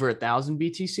entities over 1,000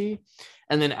 BTC.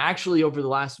 And then actually over the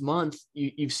last month,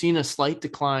 you've seen a slight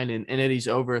decline in entities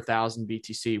over 1,000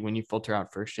 BTC when you filter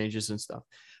out for exchanges and stuff.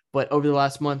 But over the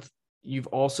last month, you've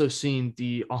also seen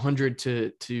the 100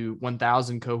 to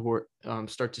 1,000 cohort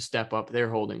start to step up their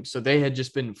holdings. So they had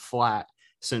just been flat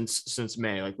since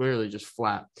May, like literally just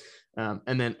flat.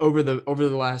 And then over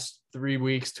the last 3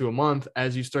 weeks to a month,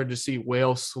 as you start to see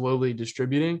whales slowly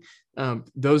distributing,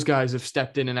 those guys have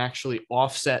stepped in and actually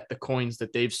offset the coins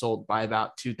that they've sold by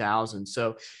about 2,000.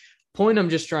 So point I'm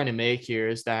just trying to make here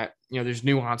is that, there's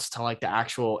nuance to like the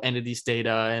actual entities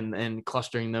data and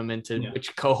clustering them into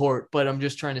which cohort. But I'm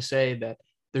just trying to say that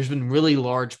there's been really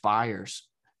large buyers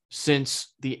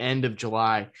since the end of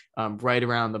July, right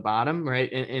around the bottom.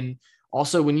 Right. And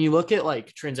also when you look at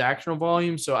like transactional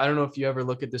volume, so I don't know if you ever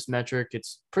look at this metric,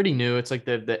 it's pretty new. It's like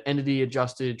the entity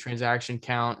adjusted transaction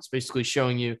count. It's basically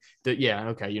showing you that,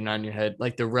 you're nodding your head,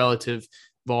 like the relative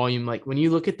volume. Like when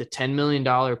you look at the $10 million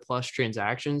plus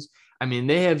transactions, I mean,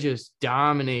 they have just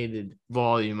dominated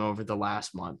volume over the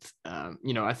last month.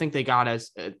 I think they got as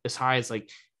high as like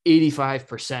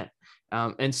 85%.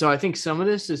 And so I think some of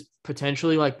this is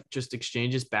potentially like just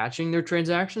exchanges batching their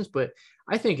transactions, but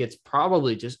I think it's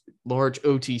probably just large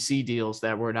OTC deals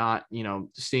that we're not,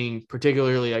 seeing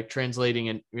particularly like translating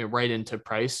and right into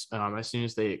price as soon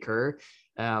as they occur.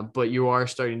 But you are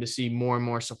starting to see more and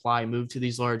more supply move to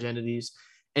these large entities.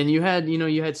 And you had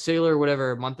Saylor,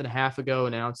 whatever, a month and a half ago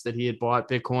announced that he had bought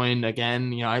Bitcoin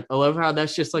again. I love how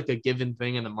that's just like a given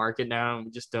thing in the market now. And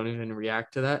we just don't even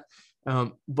react to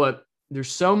that. But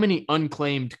there's so many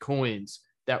unclaimed coins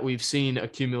that we've seen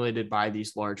accumulated by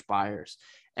these large buyers.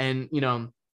 And,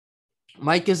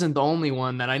 Mike isn't the only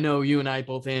one that I know. You and I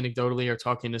both anecdotally are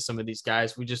talking to some of these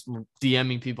guys. We just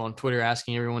DMing people on Twitter,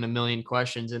 asking everyone a million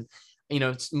questions. And,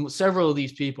 several of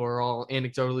these people are all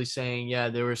anecdotally saying, yeah,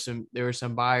 there were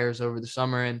some buyers over the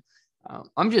summer. And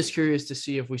I'm just curious to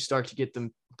see if we start to get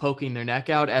them poking their neck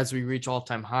out as we reach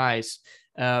all-time highs,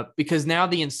 because now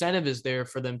the incentive is there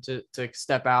for them to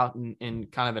step out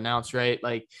and kind of announce, right?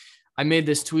 Like, I made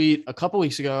this tweet a couple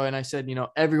weeks ago and I said,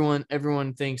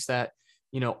 everyone thinks that,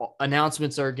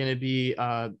 announcements are going to be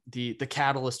the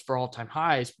catalyst for all-time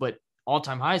highs, but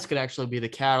all-time highs could actually be the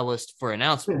catalyst for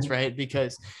announcements, right?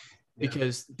 Because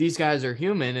these guys are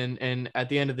human, and at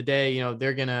the end of the day,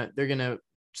 they're gonna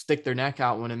stick their neck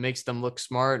out when it makes them look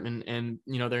smart, and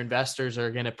their investors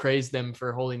are gonna praise them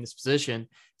for holding this position.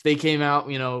 If they came out,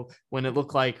 when it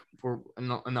looked like for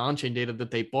an on-chain data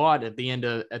that they bought at the end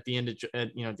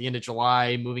of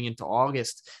July, moving into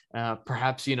August,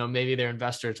 perhaps maybe their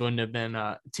investors wouldn't have been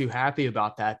too happy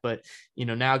about that. But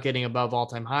now getting above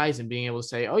all-time highs and being able to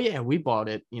say, oh yeah, we bought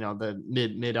it, the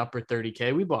mid upper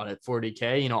 30K, we bought it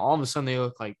 40K, all of a sudden they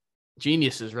look like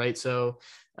geniuses, right? So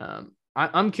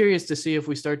I'm curious to see if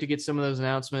we start to get some of those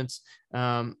announcements.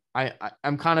 I'm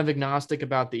kind of agnostic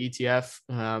about the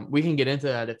ETF. We can get into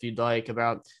that if you'd like,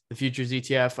 about the futures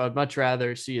ETF. I'd much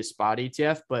rather see a spot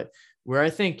ETF, but where I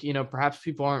think, perhaps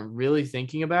people aren't really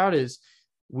thinking about is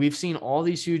we've seen all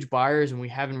these huge buyers and we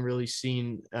haven't really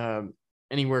seen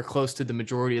anywhere close to the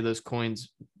majority of those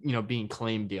coins, being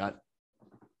claimed yet.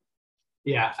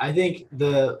 Yeah, I think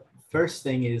the first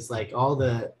thing is like all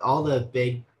the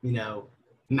big,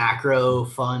 macro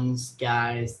funds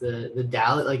guys, the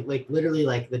like literally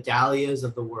like the Dalios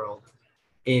of the world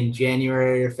in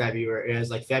January or February. It was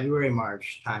like February,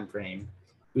 March timeframe.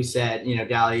 We said,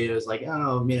 Dalio is like,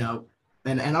 oh,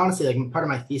 and honestly, like part of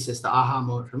my thesis, the aha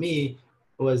moment for me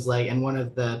was like, and one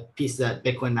of the pieces at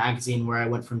Bitcoin Magazine where I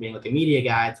went from being like a media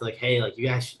guy to like, hey, like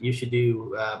you should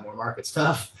do more market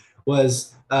stuff,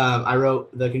 was I wrote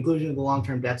the conclusion of the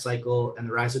long-term debt cycle and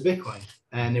the rise of Bitcoin.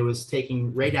 And it was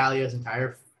taking Ray Dalio's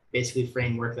entire basically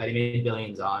framework that he made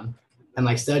billions on and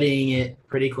like studying it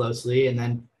pretty closely and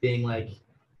then being like,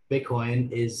 Bitcoin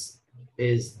is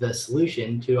the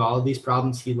solution to all of these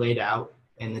problems he laid out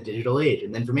in the digital age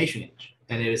and the information age.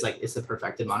 And it was like, it's the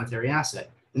perfected monetary asset.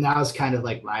 And that was kind of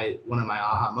like one of my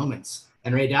aha moments.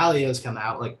 And Ray Dalio's come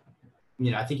out like,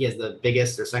 I think he has the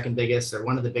biggest or second biggest or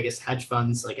one of the biggest hedge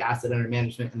funds, like asset under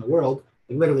management in the world,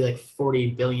 like literally like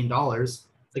 $40 billion,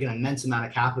 like an immense amount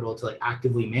of capital to like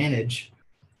actively manage.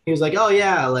 He was like, oh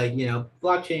yeah, like,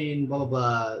 blockchain, blah, blah,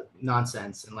 blah,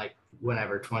 nonsense. And like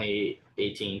whenever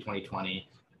 2018, 2020.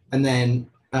 And then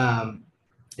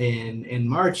in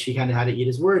March, he kind of had to eat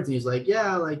his words and he's like,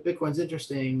 yeah, like Bitcoin's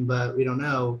interesting, but we don't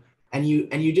know. And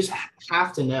you just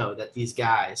have to know that these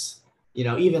guys,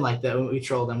 even like we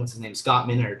trolled them, what's his name? Scott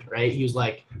Minerd, right? He was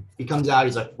like, he comes out,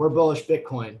 he's like, we're bullish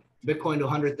Bitcoin to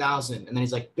 100,000. And then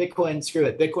he's like, Bitcoin, screw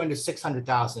it, Bitcoin to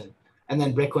 600,000. And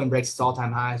then Bitcoin breaks its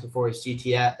all-time highs before his his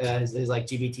like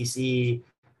GBTC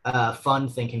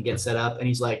fund thing can get set up. And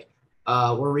he's like,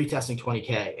 we're retesting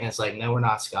 20K. And it's like, no, we're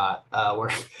not, Scott.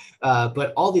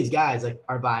 But all these guys like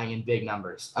are buying in big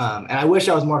numbers. And I wish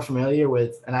I was more familiar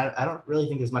with, and I don't really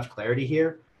think there's much clarity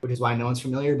here, which is why no one's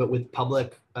familiar, but with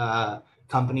public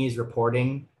companies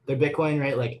reporting their Bitcoin,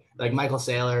 right? Like Michael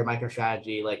Saylor,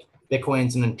 MicroStrategy, like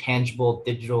Bitcoin's an intangible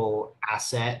digital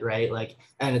asset, right? Like,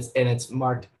 and it's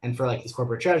marked. And for like these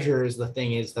corporate treasurers, the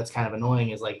thing is that's kind of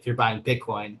annoying is like if you're buying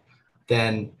Bitcoin,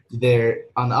 then they're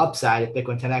on the upside. If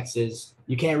Bitcoin 10x is,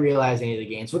 you can't realize any of the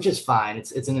gains, which is fine.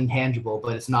 It's an intangible,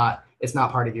 but it's not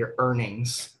part of your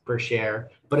earnings per share.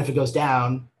 But if it goes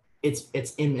down, it's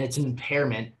an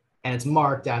impairment and it's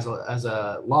marked as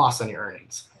a loss on your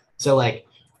earnings. So like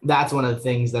that's one of the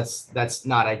things that's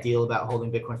not ideal about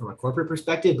holding Bitcoin from a corporate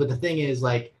perspective. But the thing is,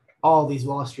 like all these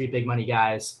Wall Street big money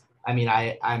guys, I mean,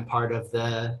 I'm part of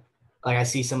the, like I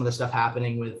see some of the stuff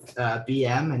happening with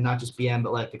BM, and not just BM,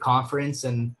 but like the conference,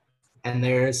 and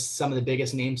there's some of the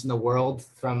biggest names in the world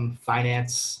from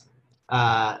finance,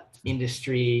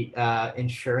 industry,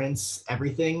 insurance,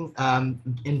 everything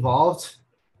involved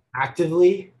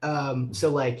actively. So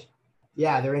like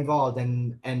Yeah, they're involved,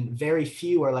 and very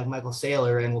few are like Michael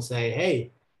Saylor and will say,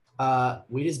 "Hey,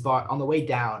 we just bought on the way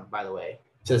down." By the way,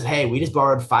 says, "Hey, we just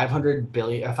borrowed 500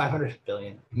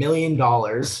 million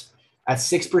dollars at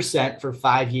 6% for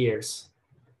 5 years,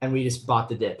 and we just bought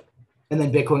the dip." And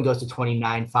then Bitcoin goes to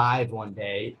 29.5 one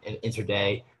day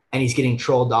intraday, and he's getting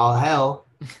trolled to all hell,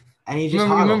 and he just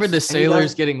Remember the hodls, and he sailors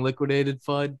does, getting liquidated,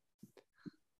 FUD?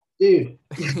 dude.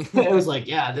 It was like,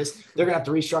 yeah, they're gonna have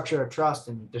to restructure a trust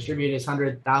and distribute his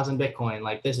 100,000 Bitcoin.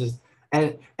 Like this is,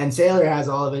 and Saylor has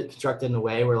all of it constructed in a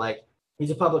way where like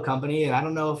he's a public company, and I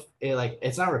don't know if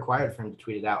it's not required for him to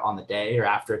tweet it out on the day or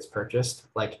after it's purchased.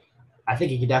 Like I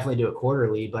think he could definitely do it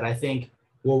quarterly, but I think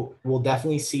we'll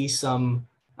definitely see some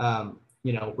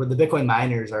where the Bitcoin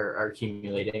miners are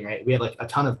accumulating, right? We have like a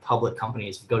ton of public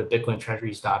companies. Go to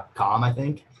bitcointreasuries.com, I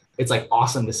think. It's like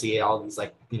awesome to see all these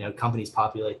like companies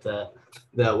populate the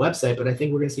website, but I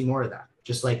think we're gonna see more of that.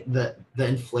 Just like the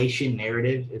inflation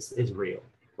narrative is real.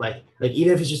 Like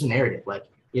even if it's just a narrative, like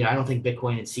I don't think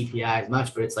Bitcoin and CPI as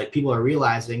much, but it's like people are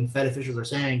realizing, Fed officials are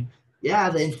saying, yeah,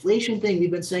 the inflation thing we've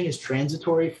been saying is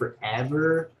transitory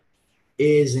forever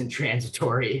isn't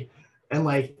transitory. And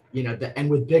like and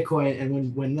with Bitcoin,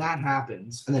 and when that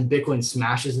happens, and then Bitcoin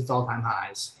smashes its all-time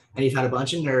highs, and you've had a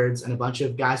bunch of nerds and a bunch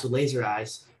of guys with laser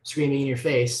eyes screaming in your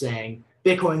face saying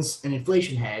Bitcoin's an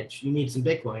inflation hedge, you need some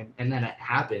Bitcoin, and then it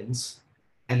happens,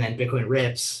 and then Bitcoin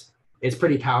rips, it's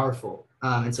pretty powerful.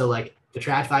 And so like the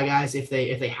TradFi guys, if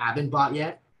they haven't bought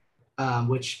yet,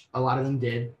 which a lot of them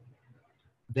did,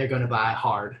 they're going to buy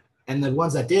hard, and the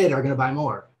ones that did are going to buy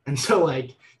more. And so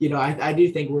like I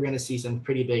do think we're going to see some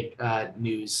pretty big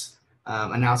news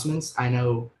announcements. I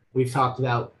know we've talked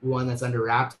about one that's under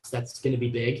wraps that's going to be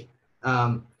big,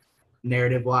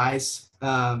 narrative wise,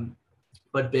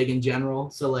 but big in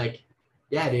general. So like,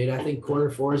 yeah, dude, I think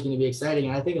Q4 is going to be exciting.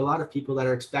 And I think a lot of people that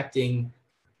are expecting,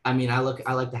 I mean, I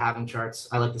like the halving charts.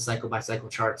 I like the cycle by cycle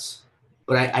charts,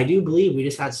 but I do believe we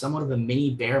just had somewhat of a mini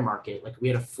bear market. Like we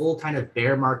had a full kind of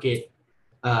bear market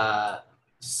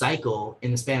cycle in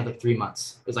the span of like 3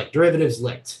 months. It was like derivatives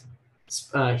licked,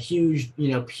 huge,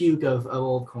 puke of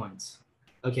old coins.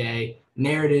 Okay.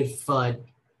 Narrative FUD.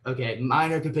 Okay.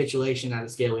 Minor capitulation at a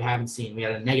scale we haven't seen. We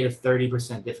had a negative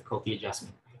 30% difficulty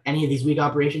adjustment. Any of these weak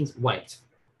operations wiped.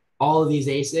 All of these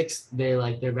ASICs,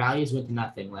 their values went to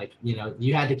nothing. Like,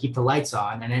 you had to keep the lights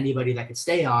on, and anybody that could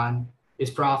stay on is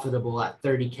profitable at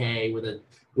 30K with a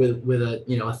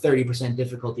 30%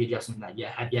 difficulty adjustment that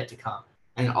had yet to come.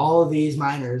 And all of these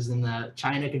miners in the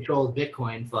China-controlled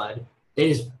Bitcoin FUD, they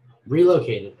just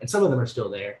relocated, and some of them are still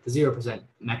there. The 0%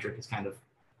 metric is kind of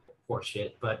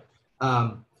horseshit, but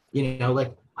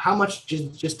like how much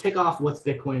just tick off what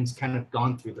Bitcoin's kind of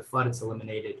gone through, the FUD it's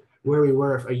eliminated, where we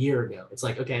were a year ago. It's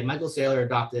like, okay, Michael Saylor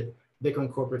adopted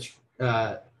Bitcoin corporate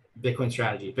Bitcoin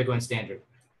strategy, Bitcoin standard.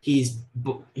 He's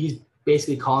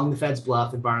basically calling the Fed's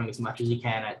bluff and borrowing as much as he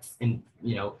can at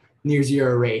near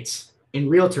zero rates. In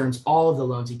real terms, all of the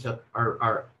loans he took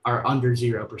are under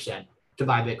 0% to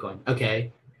buy Bitcoin.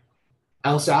 Okay.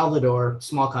 El Salvador,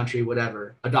 small country,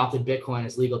 whatever, adopted Bitcoin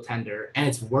as legal tender, and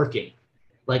it's working.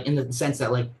 Like in the sense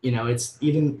that it's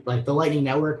even like the Lightning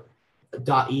Network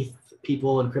 .eth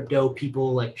people and crypto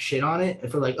people like shit on it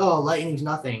for like, oh, Lightning's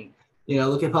nothing.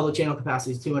 Look at public channel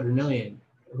capacity is 200 million.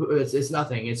 It's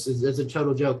nothing. It's a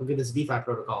total joke. Look at this DeFi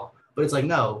protocol. But it's like,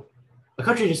 no, a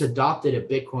country just adopted a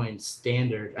Bitcoin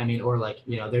standard. I mean, or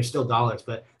there's still dollars,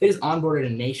 but they just onboarded a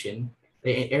nation.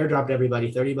 They airdropped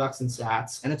everybody $30 in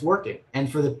sats, and it's working.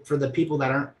 And for the people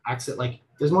that aren't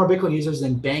there's more Bitcoin users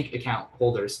than bank account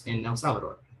holders in El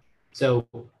Salvador. So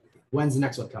when's the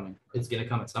next one coming? It's going to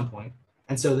come at some point.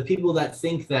 And so the people that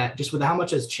think that just with how much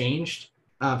has changed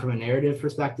from a narrative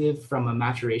perspective, from a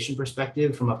maturation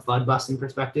perspective, from a FUD busting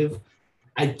perspective,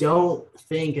 I don't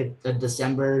think a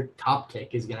December top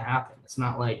tick is going to happen. It's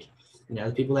not like,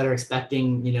 the people that are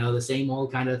expecting, the same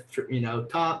old kind of,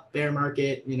 top bear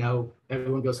market,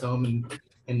 everyone goes home and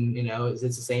it's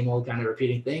the same old kind of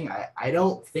repeating thing. I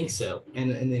don't think so.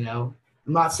 And I'm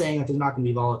not saying that there's not going to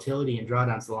be volatility and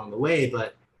drawdowns along the way,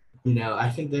 but, I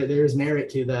think that there's merit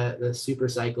to the super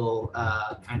cycle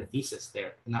kind of thesis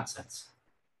there in that sense.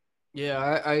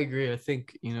 Yeah, I agree. I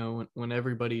think, when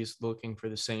everybody's looking for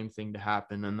the same thing to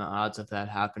happen, and the odds of that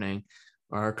happening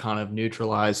are kind of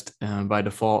neutralized by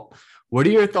default. What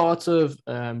are your thoughts of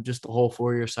just the whole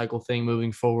 4-year cycle thing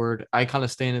moving forward? I kind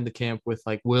of stand in the camp with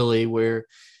like Willie, where,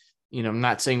 I'm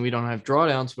not saying we don't have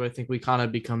drawdowns, but I think we kind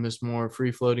of become this more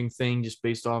free floating thing just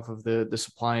based off of the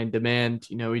supply and demand.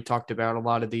 We talked about a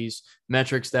lot of these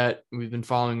metrics that we've been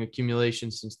following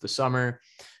accumulation since the summer,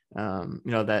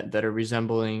 that are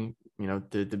resembling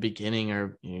the beginning,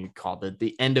 or you call it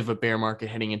the end of a bear market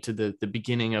heading into the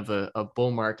beginning of a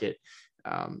bull market.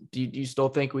 Do you still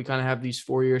think we kind of have these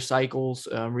 4-year cycles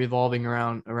revolving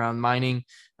around mining?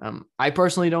 I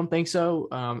personally don't think so.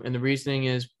 And the reasoning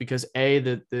is because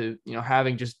the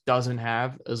halving just doesn't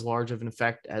have as large of an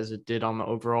effect as it did on the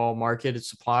overall market, its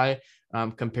supply,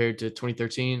 compared to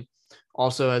 2013.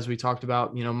 Also, as we talked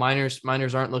about,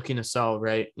 miners aren't looking to sell,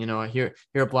 right? Here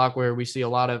at Blockware, we see a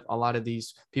lot of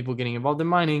these people getting involved in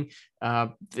mining.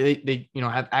 They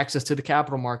have access to the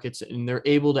capital markets, and they're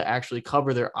able to actually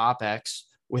cover their OpEx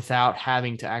without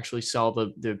having to actually sell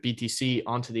the BTC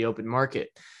onto the open market.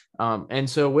 And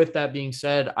so, with that being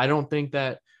said, I don't think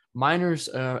that miners,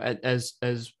 as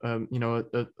a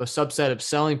subset of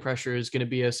selling pressure, is going to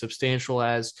be as substantial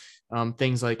as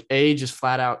things like just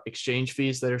flat out exchange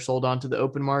fees that are sold onto the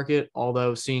open market.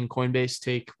 Although seeing Coinbase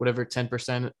take whatever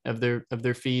 10% of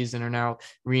their fees and are now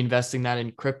reinvesting that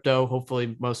in crypto,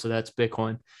 hopefully most of that's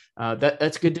Bitcoin.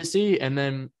 That's good to see. And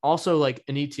then also like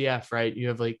an ETF, right? You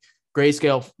have like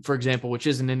Grayscale, for example, which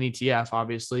isn't an ETF,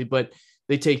 obviously, but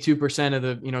they take 2% of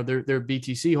their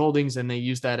BTC holdings, and they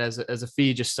use that as a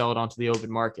fee, just sell it onto the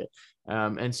open market.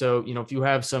 And so, if you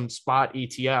have some spot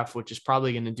ETF, which is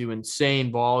probably going to do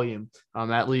insane volume,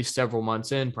 at least several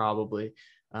months in, probably,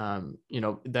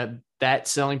 that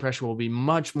selling pressure will be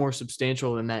much more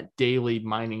substantial than that daily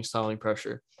mining selling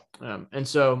pressure. And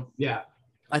so, yeah,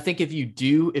 I think if you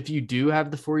do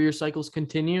have the 4-year cycles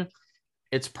continue,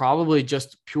 it's probably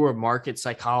just pure market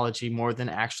psychology more than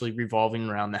actually revolving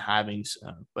around the halvings.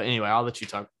 But anyway, I'll let you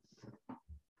talk.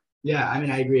 Yeah, I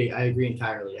mean, I agree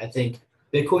entirely. I think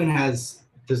Bitcoin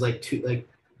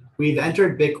we've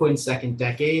entered Bitcoin's second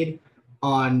decade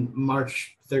on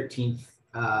March 13th,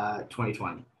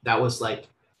 2020. That was like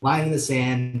line in the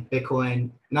sand.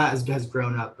 Bitcoin has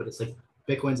grown up, but it's like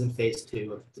Bitcoin's in phase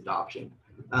 2 of its adoption.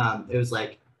 It was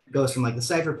like, goes from like the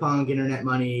cypherpunk, internet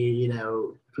money,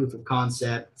 proof of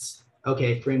concepts,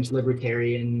 okay, fringe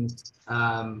libertarians,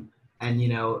 and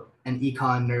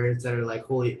econ nerds that are like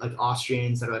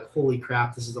Austrians that are like, holy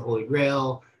crap, this is the holy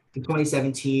grail. In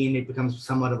 2017, it becomes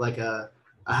somewhat of like a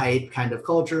hype kind of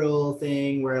cultural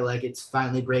thing where like it's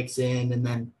finally breaks in and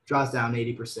then draws down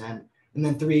 80%. And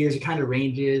then 3 years, it kind of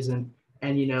ranges, and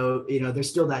there's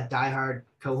still that diehard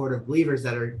cohort of believers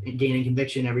that are gaining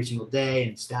conviction every single day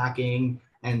and stacking,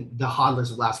 and the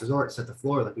hodlers of last resort set the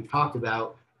floor like we've talked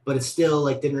about. But it still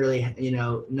like didn't really,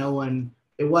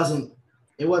 it wasn't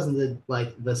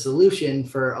the solution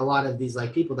for a lot of these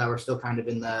like people that were still kind of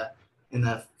in the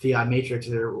fiat matrix,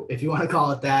 or if you want to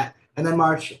call it that. And then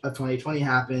March of 2020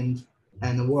 happened,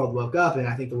 and the world woke up, and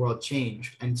I think the world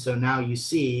changed. And so now you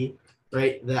see,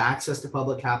 right, the access to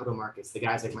public capital markets, the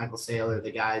guys like Michael Saylor,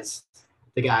 the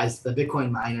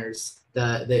Bitcoin miners,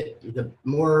 the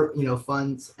more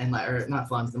funds and or not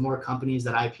funds, the more companies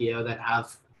that IPO that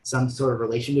have some sort of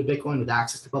relation to Bitcoin with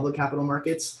access to public capital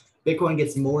markets. Bitcoin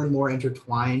gets more and more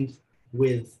intertwined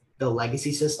with the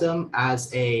legacy system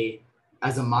as a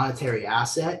monetary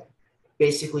asset,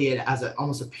 basically as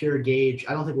almost a pure gauge.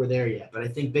 I don't think we're there yet, but I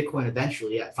think Bitcoin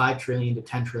eventually at $5 trillion to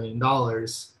 $10 trillion,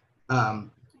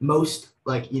 most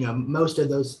of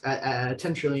those at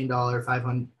 $10 trillion,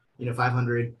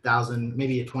 500,000,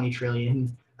 maybe a $20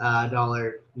 trillion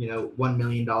 $1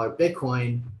 million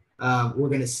Bitcoin, we're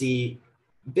going to see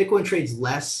Bitcoin trades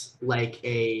less like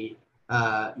a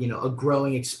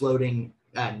growing, exploding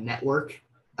network,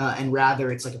 and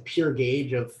rather it's like a pure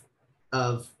gauge of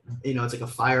it's like a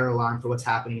fire alarm for what's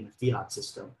happening in the fiat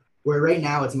system. Where right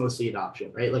now it's mostly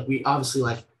adoption, right? Like we obviously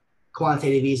like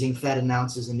quantitative easing, Fed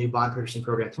announces a new bond purchasing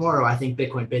program tomorrow. I think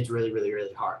Bitcoin bids really, really,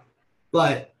 really hard,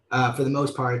 but for the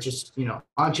most part, it's just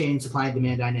on-chain supply and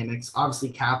demand dynamics. Obviously,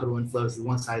 capital inflows is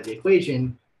one side of the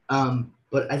equation.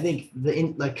 But I think the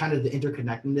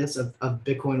interconnectedness of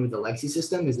Bitcoin with the legacy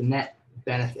system is a net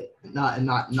benefit, not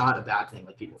a bad thing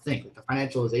like people think. Like the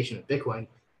financialization of Bitcoin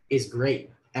is great.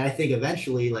 And I think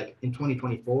eventually, like in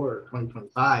 2024 or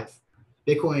 2025,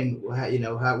 Bitcoin,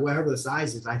 whatever the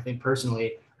size is, I think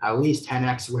personally, at least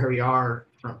 10x where we are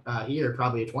from here,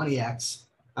 probably a 20x.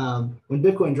 When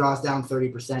Bitcoin draws down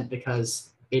 30% because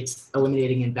it's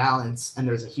eliminating imbalance and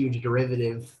there's a huge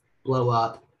derivative blow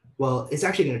up, well, it's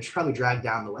actually going to probably drag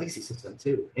down the legacy system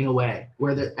too, in a way,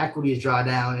 where the equities draw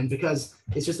down. And because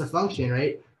it's just a function,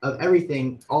 right, of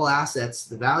everything, all assets,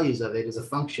 the values of it is a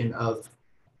function of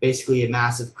basically a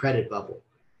massive credit bubble.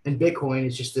 And Bitcoin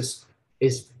is just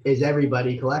is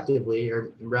everybody collectively, or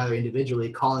rather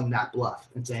individually, calling that bluff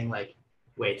and saying like,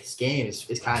 wait, this game is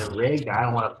kind of rigged. I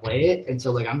don't want to play it. And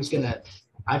so like, I'm just going to,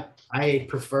 I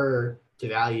prefer to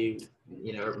value,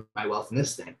 my wealth in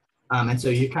this thing. And so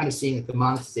you're kind of seeing the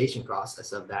monetization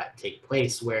process of that take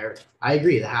place, where I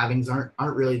agree the halvings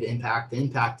aren't really the impact. The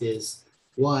impact is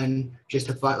one, just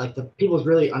the fun, like the people's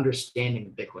really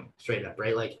understanding Bitcoin straight up,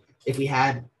 right? Like if we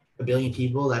had a billion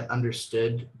people that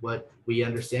understood what we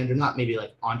understand, or not maybe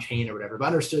like on chain or whatever, but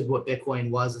understood what Bitcoin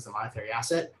was as a monetary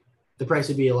asset, the price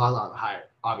would be a lot higher,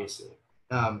 obviously.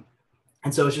 And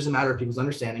so it's just a matter of people's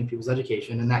understanding, people's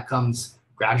education, and that comes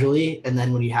gradually. And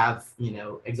then when you have,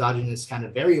 exogenous kind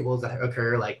of variables that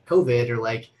occur like COVID or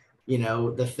like,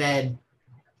 the Fed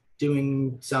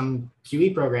doing some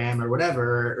QE program or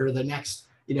whatever, or the next,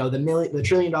 the $1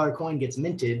 trillion coin gets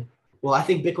minted. Well, I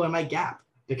think Bitcoin might gap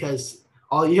because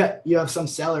you have some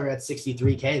seller at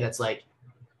 63K that's like,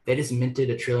 they just minted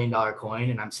 $1 trillion coin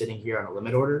and I'm sitting here on a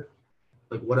limit order.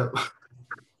 Like what a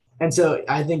And so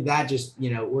I think that just,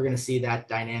 we're going to see that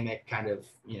dynamic kind of,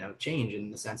 change in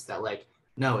the sense that like,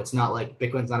 no, it's not like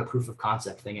Bitcoin's not a proof of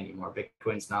concept thing anymore.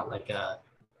 Bitcoin's not like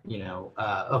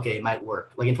okay, it might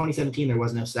work. Like in 2017, there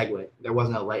was no Segwit. There was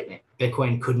no Lightning.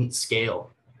 Bitcoin couldn't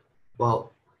scale.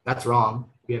 Well, that's wrong.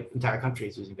 We have entire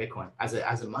countries using Bitcoin as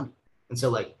a money. And so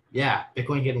like, yeah,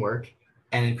 Bitcoin can work.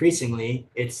 And increasingly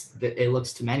it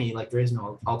looks to many like there is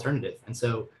no alternative. And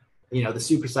so, the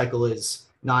super cycle is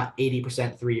not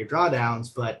 80% 3-year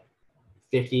drawdowns, but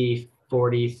 50,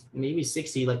 40, maybe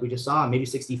 60, like we just saw, maybe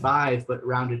 65, but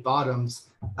rounded bottoms,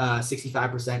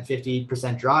 65%, 50%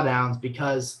 drawdowns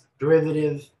because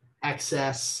derivative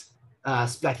excess,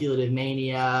 speculative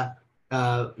mania,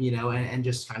 and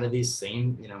just kind of these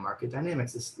same, market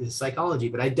dynamics, this psychology.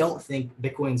 But I don't think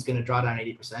Bitcoin's going to draw down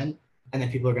 80%. And then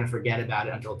people are going to forget about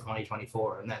it until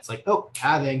 2024. And that's like,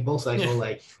 having bull cycle,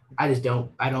 like, I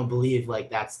don't believe like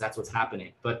that's what's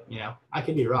happening, but I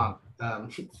could be wrong.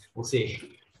 We'll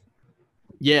see.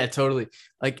 Yeah, totally.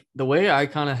 Like the way I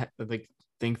kind of like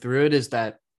think through it is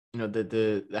that,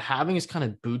 the halving is kind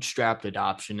of bootstrapped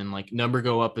adoption, and like number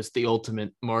go up is the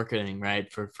ultimate marketing,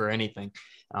 right? For anything.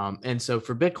 And so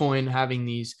for Bitcoin, having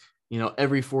these,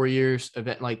 every 4 years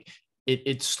event, like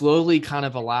it slowly kind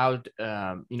of allowed,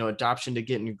 adoption to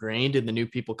get ingrained in the new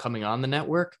people coming on the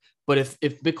network. But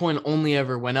if Bitcoin only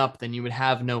ever went up, then you would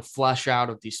have no flush out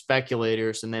of these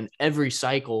speculators. And then every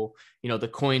cycle, the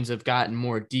coins have gotten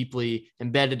more deeply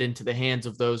embedded into the hands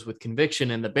of those with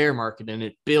conviction in the bear market. And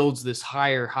it builds this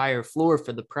higher floor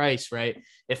for the price, right?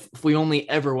 If we only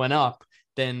ever went up,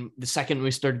 then the second we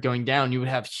started going down, you would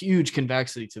have huge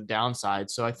convexity to the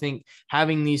downside. So I think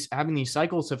having these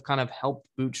cycles have kind of helped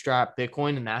bootstrap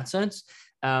Bitcoin in that sense.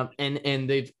 And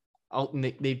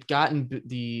they've gotten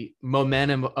the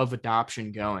momentum of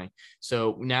adoption going.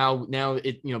 So now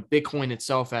it, Bitcoin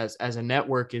itself as a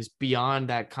network is beyond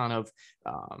that kind of,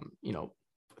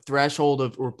 threshold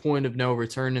of or point of no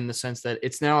return, in the sense that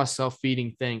it's now a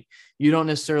self-feeding thing. You don't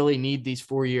necessarily need these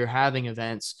 4-year halving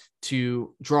events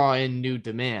to draw in new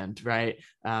demand, right?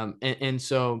 And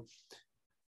so,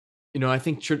 I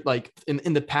think like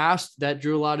in the past that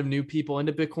drew a lot of new people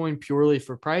into Bitcoin purely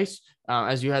for price,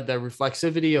 as you had the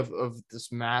reflexivity of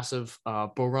this massive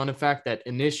bull run effect that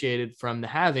initiated from the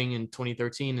halving in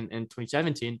 2013 and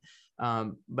 2017.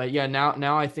 But yeah,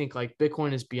 now I think like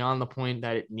Bitcoin is beyond the point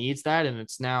that it needs that, and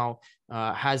it's now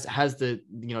has the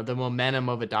the momentum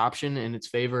of adoption in its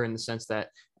favor, in the sense that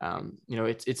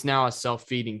it's now a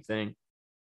self-feeding thing.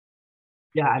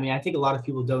 Yeah, I mean, I think a lot of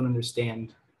people don't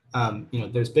understand.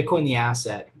 There's Bitcoin the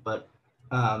asset, but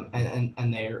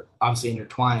and they're obviously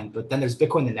intertwined. But then there's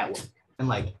Bitcoin the network,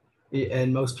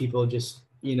 and most people just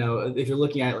if you're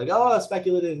looking at it like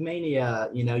speculative mania,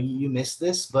 you miss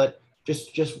this, but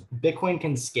just Bitcoin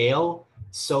can scale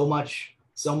so much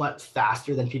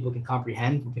faster than people can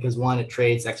comprehend, because one, it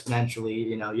trades exponentially.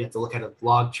 You have to look at a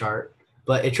log chart,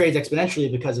 but it trades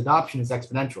exponentially because adoption is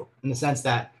exponential, in the sense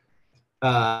that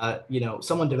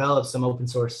someone develops some open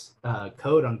source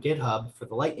code on GitHub for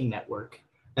the Lightning Network,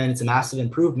 and it's a massive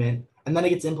improvement, and then it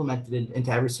gets implemented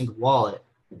into every single wallet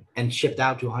and shipped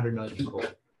out to 100 million people.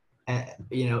 And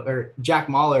or Jack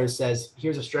Mallers says,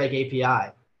 here's a Strike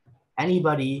API.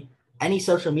 Anybody, any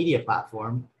social media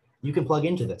platform, you can plug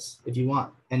into this if you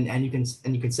want, and you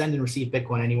can send and receive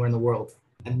Bitcoin anywhere in the world,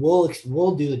 and we'll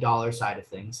do the dollar side of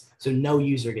things, so no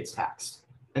user gets taxed.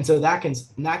 And so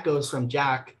that goes from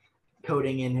Jack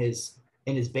coding in his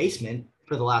basement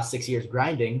for the last 6 years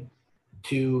grinding,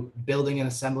 to building and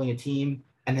assembling a team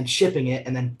and then shipping it,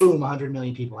 and then boom, 100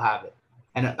 million people have it.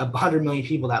 And 100 million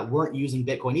people that weren't using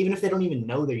Bitcoin, even if they don't even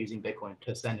know they're using Bitcoin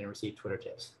to send and receive Twitter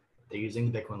tips, they're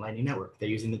using the Bitcoin Lightning Network. They're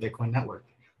using the Bitcoin network.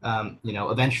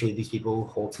 Eventually these people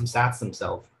hold some sats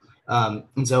themselves.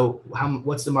 And so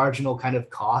what's the marginal kind of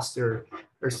cost or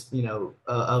or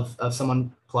of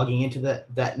someone plugging into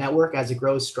that network as it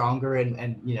grows stronger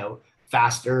and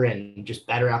faster and just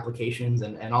better applications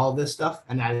and all of this stuff.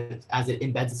 And as it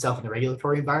embeds itself in the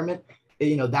regulatory environment,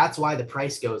 that's why the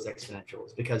price goes exponential,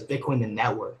 is because Bitcoin, the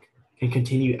network, can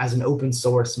continue as an open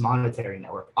source monetary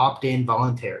network, opt-in,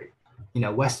 voluntary.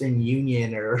 Western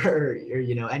Union or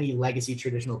any legacy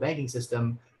traditional banking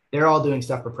system, they're all doing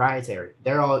stuff proprietary.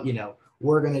 They're all,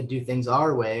 we're going to do things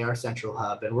our way, our central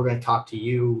hub, and we're going to talk to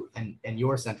you and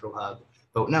your central hub.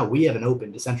 But no, we have an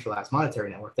open, decentralized monetary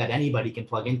network that anybody can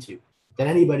plug into, that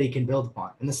anybody can build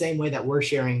upon. In the same way that we're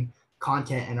sharing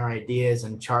content and our ideas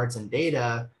and charts and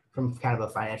data from kind of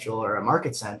a financial or a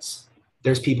market sense,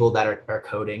 there's people that are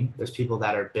coding, there's people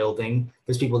that are building,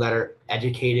 there's people that are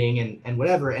educating and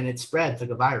whatever, and it spreads like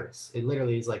a virus. It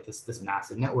literally is like this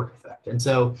massive network effect. And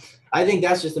so I think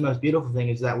that's just the most beautiful thing,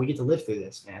 is that we get to live through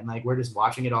this, man. Like, we're just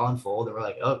watching it all unfold, and we're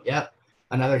like, oh, yep,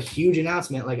 another huge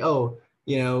announcement. Like, oh,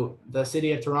 the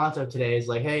city of Toronto today is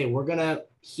like, hey, we're gonna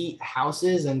heat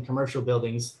houses and commercial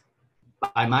buildings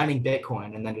by mining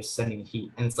Bitcoin and then just sending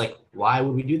heat. And it's like, why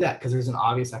would we do that? Because there's an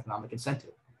obvious economic incentive.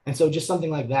 And so just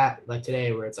something like that, like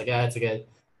today, where it's like, it's like a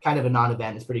kind of a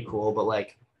non-event, it's pretty cool. But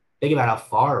like, think about how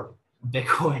far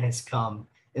Bitcoin has come,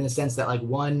 in the sense that like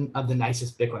one of the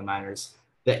nicest Bitcoin miners,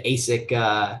 the ASIC,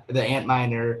 the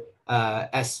Antminer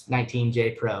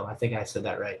S19J Pro, I think I said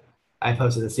that right. I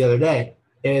posted this the other day,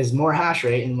 is more hash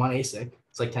rate in one ASIC.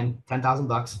 It's like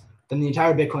 $10,000 than the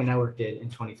entire Bitcoin network did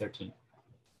in 2013.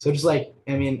 So just like,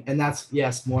 I mean, and that's,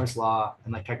 yes, Moore's law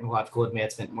and like technological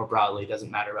advancement more broadly,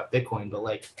 doesn't matter about Bitcoin, but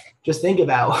like, just think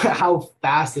about how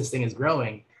fast this thing is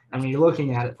growing. I mean, you're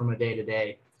looking at it from a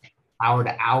day-to-day,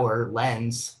 hour-to-hour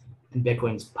lens, and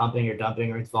Bitcoin's pumping or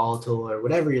dumping, or it's volatile or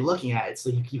whatever you're looking at. It's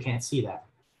like, you can't see that.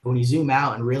 But when you zoom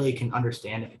out and really can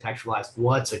understand and contextualize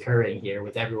what's occurring here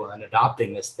with everyone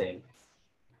adopting this thing,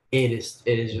 it is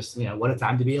just, what a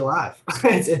time to be alive.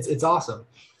 It's awesome.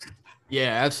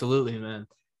 Yeah, absolutely, man.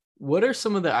 What are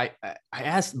some of the, I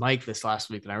asked Mike this last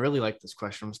week, and I really like this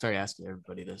question. I'm gonna start asking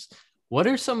everybody this. What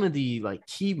are some of the like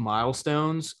key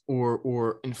milestones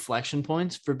or inflection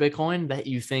points for Bitcoin that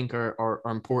you think are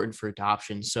important for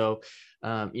adoption? So,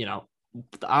 the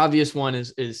obvious one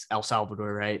is El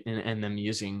Salvador, right? And them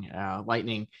using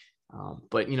Lightning.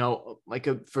 But,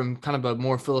 from kind of a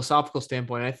more philosophical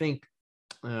standpoint, I think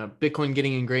Bitcoin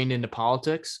getting ingrained into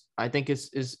politics, I think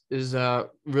is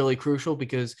really crucial,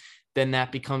 because then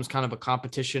that becomes kind of a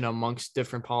competition amongst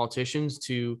different politicians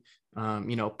to,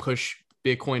 push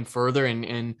Bitcoin further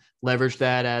and leverage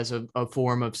that as a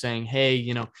form of saying, hey,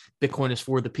 Bitcoin is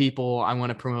for the people. I want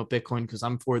to promote Bitcoin because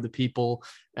I'm for the people.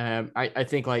 I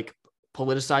think like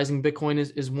politicizing Bitcoin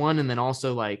is one. And then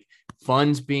also like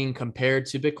funds being compared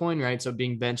to Bitcoin, right? So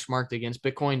being benchmarked against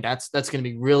Bitcoin, that's going to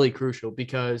be really crucial,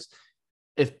 because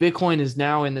if Bitcoin is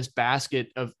now in this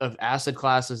basket of asset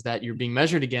classes that you're being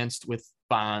measured against with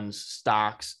bonds,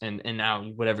 stocks, and now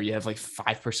whatever you have, like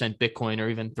 5% Bitcoin or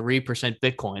even 3%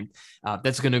 Bitcoin,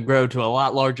 that's going to grow to a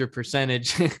lot larger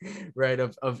percentage, right,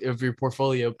 of your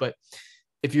portfolio. But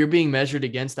if you're being measured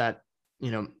against that,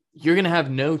 you're going to have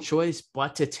no choice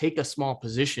but to take a small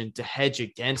position to hedge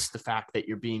against the fact that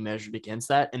you're being measured against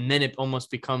that. And then it almost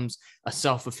becomes a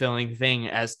self-fulfilling thing,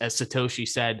 as Satoshi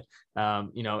said,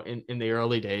 in the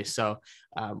early days. So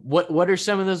what are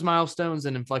some of those milestones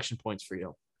and inflection points for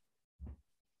you?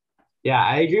 Yeah,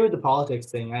 I agree with the politics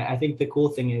thing. I think the cool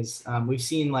thing is we've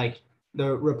seen like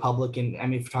the Republican, I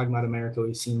mean, if we're talking about America,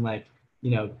 we've seen like,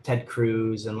 Ted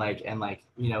Cruz and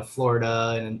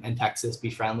Florida and Texas be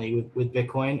friendly with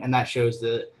Bitcoin. And that shows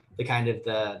the kind of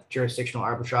the jurisdictional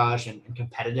arbitrage and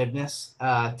competitiveness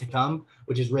to come,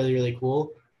 which is really, really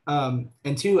cool.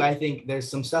 And two, I think there's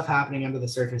some stuff happening under the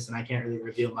surface, and I can't really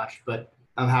reveal much, but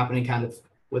happening kind of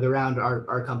with around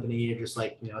our company, just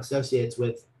like, associates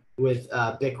with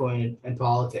Bitcoin and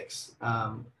politics,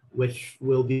 which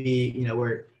will be,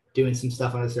 we're doing some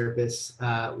stuff on the surface,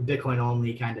 Bitcoin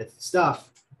only kind of stuff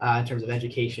in terms of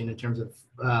education, in terms of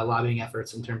lobbying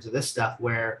efforts, in terms of this stuff,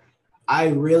 where I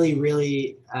really,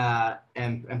 really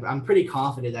I'm pretty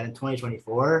confident that in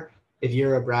 2024, if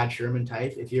you're a Brad Sherman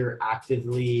type, if you're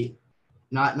actively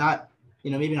not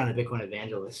maybe not a Bitcoin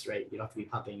evangelist, right? You don't have to be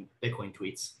pumping Bitcoin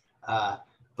tweets,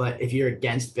 but if you're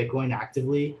against Bitcoin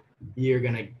actively, you're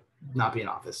gonna not be in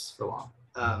office for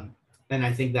long. And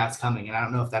I think that's coming. And I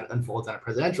don't know if that unfolds on a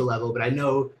presidential level, but I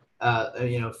know,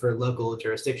 for local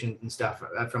jurisdictions and stuff,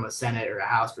 from a Senate or a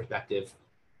House perspective,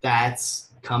 that's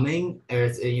coming.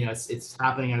 It's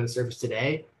happening under the surface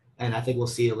today. And I think we'll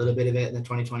see a little bit of it in the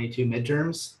 2022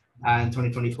 midterms in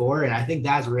 2024. And I think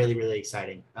that's really, really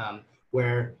exciting,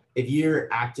 where if you're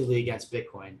actively against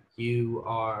Bitcoin, you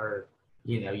are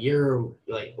you're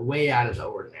like way out of the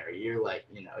ordinary. You're like,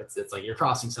 it's like you're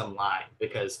crossing some line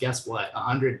because guess what?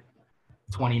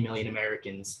 120 million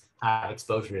Americans have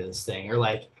exposure to this thing, or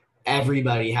like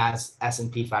everybody has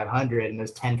S&P 500, and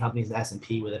there's 10 companies in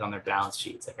S&P with it on their balance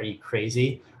sheets. Like, are you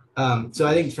crazy? So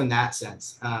I think from that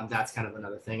sense, that's kind of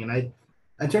another thing. And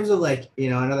in terms of like,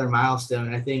 another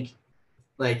milestone, I think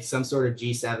like some sort of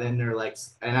G7 or like,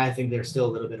 and I think they're still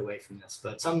a little bit away from this,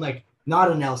 but some like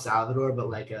not in El Salvador, but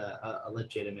like a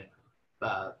legitimate,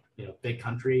 big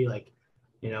country. Like,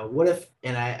 what if,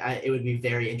 and it would be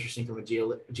very interesting from a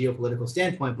geopolitical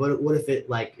standpoint, but what if it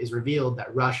like is revealed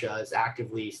that Russia is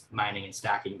actively mining and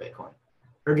stacking Bitcoin,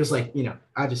 or just like,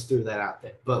 I just threw that out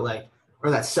there, but like,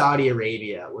 or that Saudi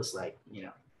Arabia was like,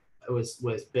 it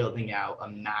was building out a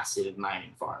massive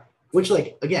mining farm, which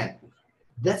like, again,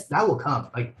 that will come.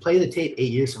 Like, play the tape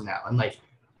 8 years from now, and like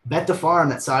bet the farm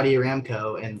that Saudi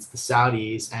Aramco and the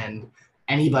Saudis and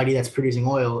anybody that's producing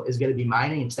oil is going to be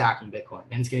mining and stacking Bitcoin,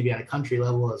 and it's going to be on a country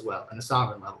level as well and a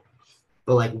sovereign level.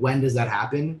 But like, when does that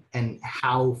happen, and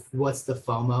what's the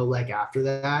FOMO like after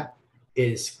that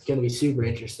is going to be super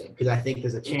interesting, because I think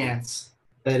there's a chance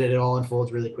that it all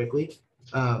unfolds really quickly.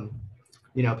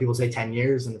 People say 10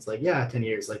 years, and it's like, yeah, 10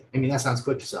 years. Like, I mean, that sounds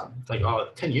quick to some. It's like, oh,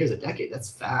 10 years, a decade, that's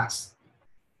fast.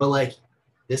 But like,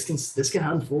 this can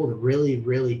unfold really,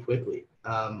 really quickly,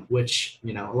 which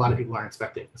a lot of people aren't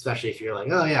expecting, especially if you're like,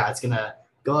 oh yeah, it's gonna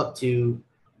go up to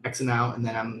X amount, and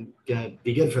then I'm gonna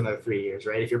be good for another 3 years,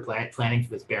 right? If you're planning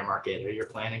for this bear market, or you're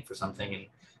planning for something, and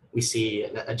we see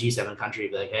a G7 country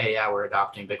be like, hey, yeah, we're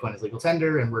adopting Bitcoin as legal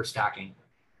tender, and we're stacking,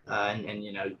 and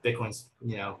Bitcoin's,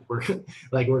 we're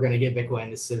like, we're gonna give Bitcoin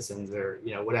to citizens, or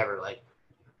whatever, like.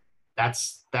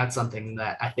 That's something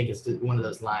that I think is one of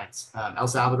those lines. El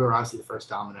Salvador, obviously the first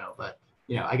domino, but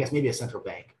I guess maybe a central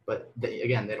bank. But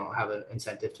again, they don't have an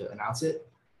incentive to announce it,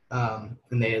 and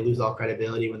they lose all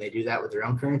credibility when they do that with their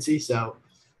own currency. So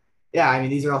yeah, I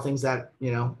mean, these are all things that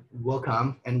will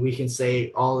come, and we can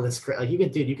say all of this. Like, you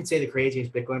can say the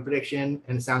craziest Bitcoin prediction,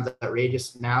 and it sounds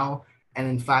outrageous now. And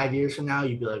in 5 years from now,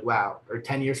 you'd be like, wow, or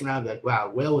 10 years from now, you'd be like, wow,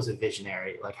 Will was a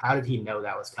visionary. Like, how did he know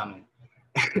that was coming?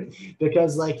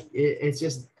 Because like it's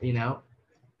just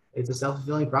it's a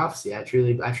self-fulfilling prophecy. I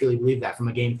truly believe that from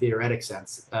a game theoretic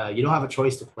sense. You don't have a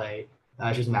choice to play.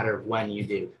 It's just a matter of when you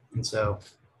do. And so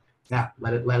yeah,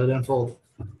 let it unfold.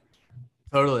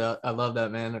 Totally. I love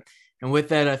that, man. And with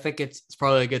that, I think it's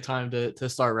probably a good time to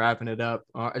start wrapping it up.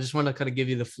 I just want to kind of give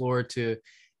you the floor to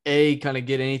kind of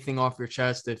get anything off your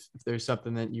chest. If there's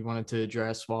something that you wanted to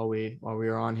address while we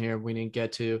were on here, we didn't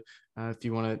get to, if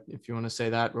you want to say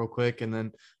that real quick, and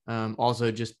then also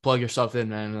just plug yourself in,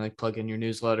 man, and like plug in your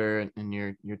newsletter and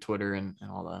your Twitter and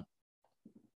all that.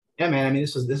 Yeah, man. I mean,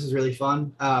 this is really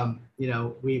fun.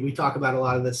 We talk about a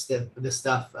lot of this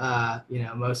stuff,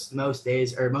 most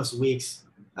days or most weeks.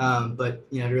 But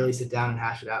to really sit down and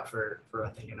hash it out for I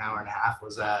think an hour and a half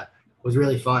was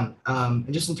really fun.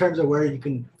 And just in terms of where you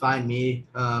can find me,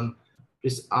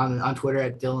 just on Twitter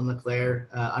at Dylan LeClaire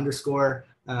 _.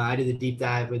 I did a deep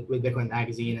dive with Bitcoin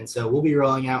Magazine, and so we'll be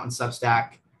rolling out in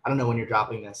Substack. I don't know when you're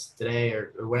dropping this, today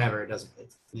or whenever. It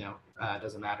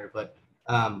doesn't matter, but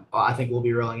I think we'll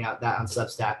be rolling out that on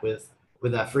Substack with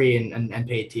free and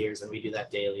paid tiers, and we do that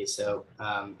daily. So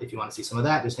if you want to see some of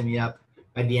that, just hit me up.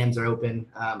 My DMs are open.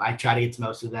 I try to get to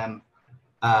most of them.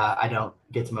 I don't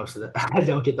get to most of them. I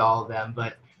don't get to all of them,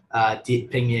 but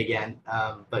ping me again.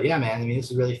 But yeah, man, I mean,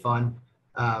 this is really fun.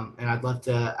 And I'd love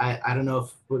to, I don't know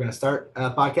if we're going to start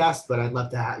a podcast, but I'd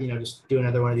love to, just do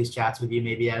another one of these chats with you,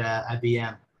 maybe at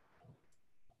BM.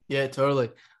 Yeah, totally.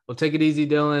 Well, take it easy,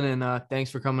 Dylan. And thanks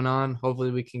for coming on.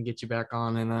 Hopefully we can get you back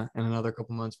on in another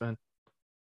couple months, man.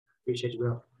 Appreciate you,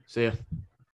 bro. See ya.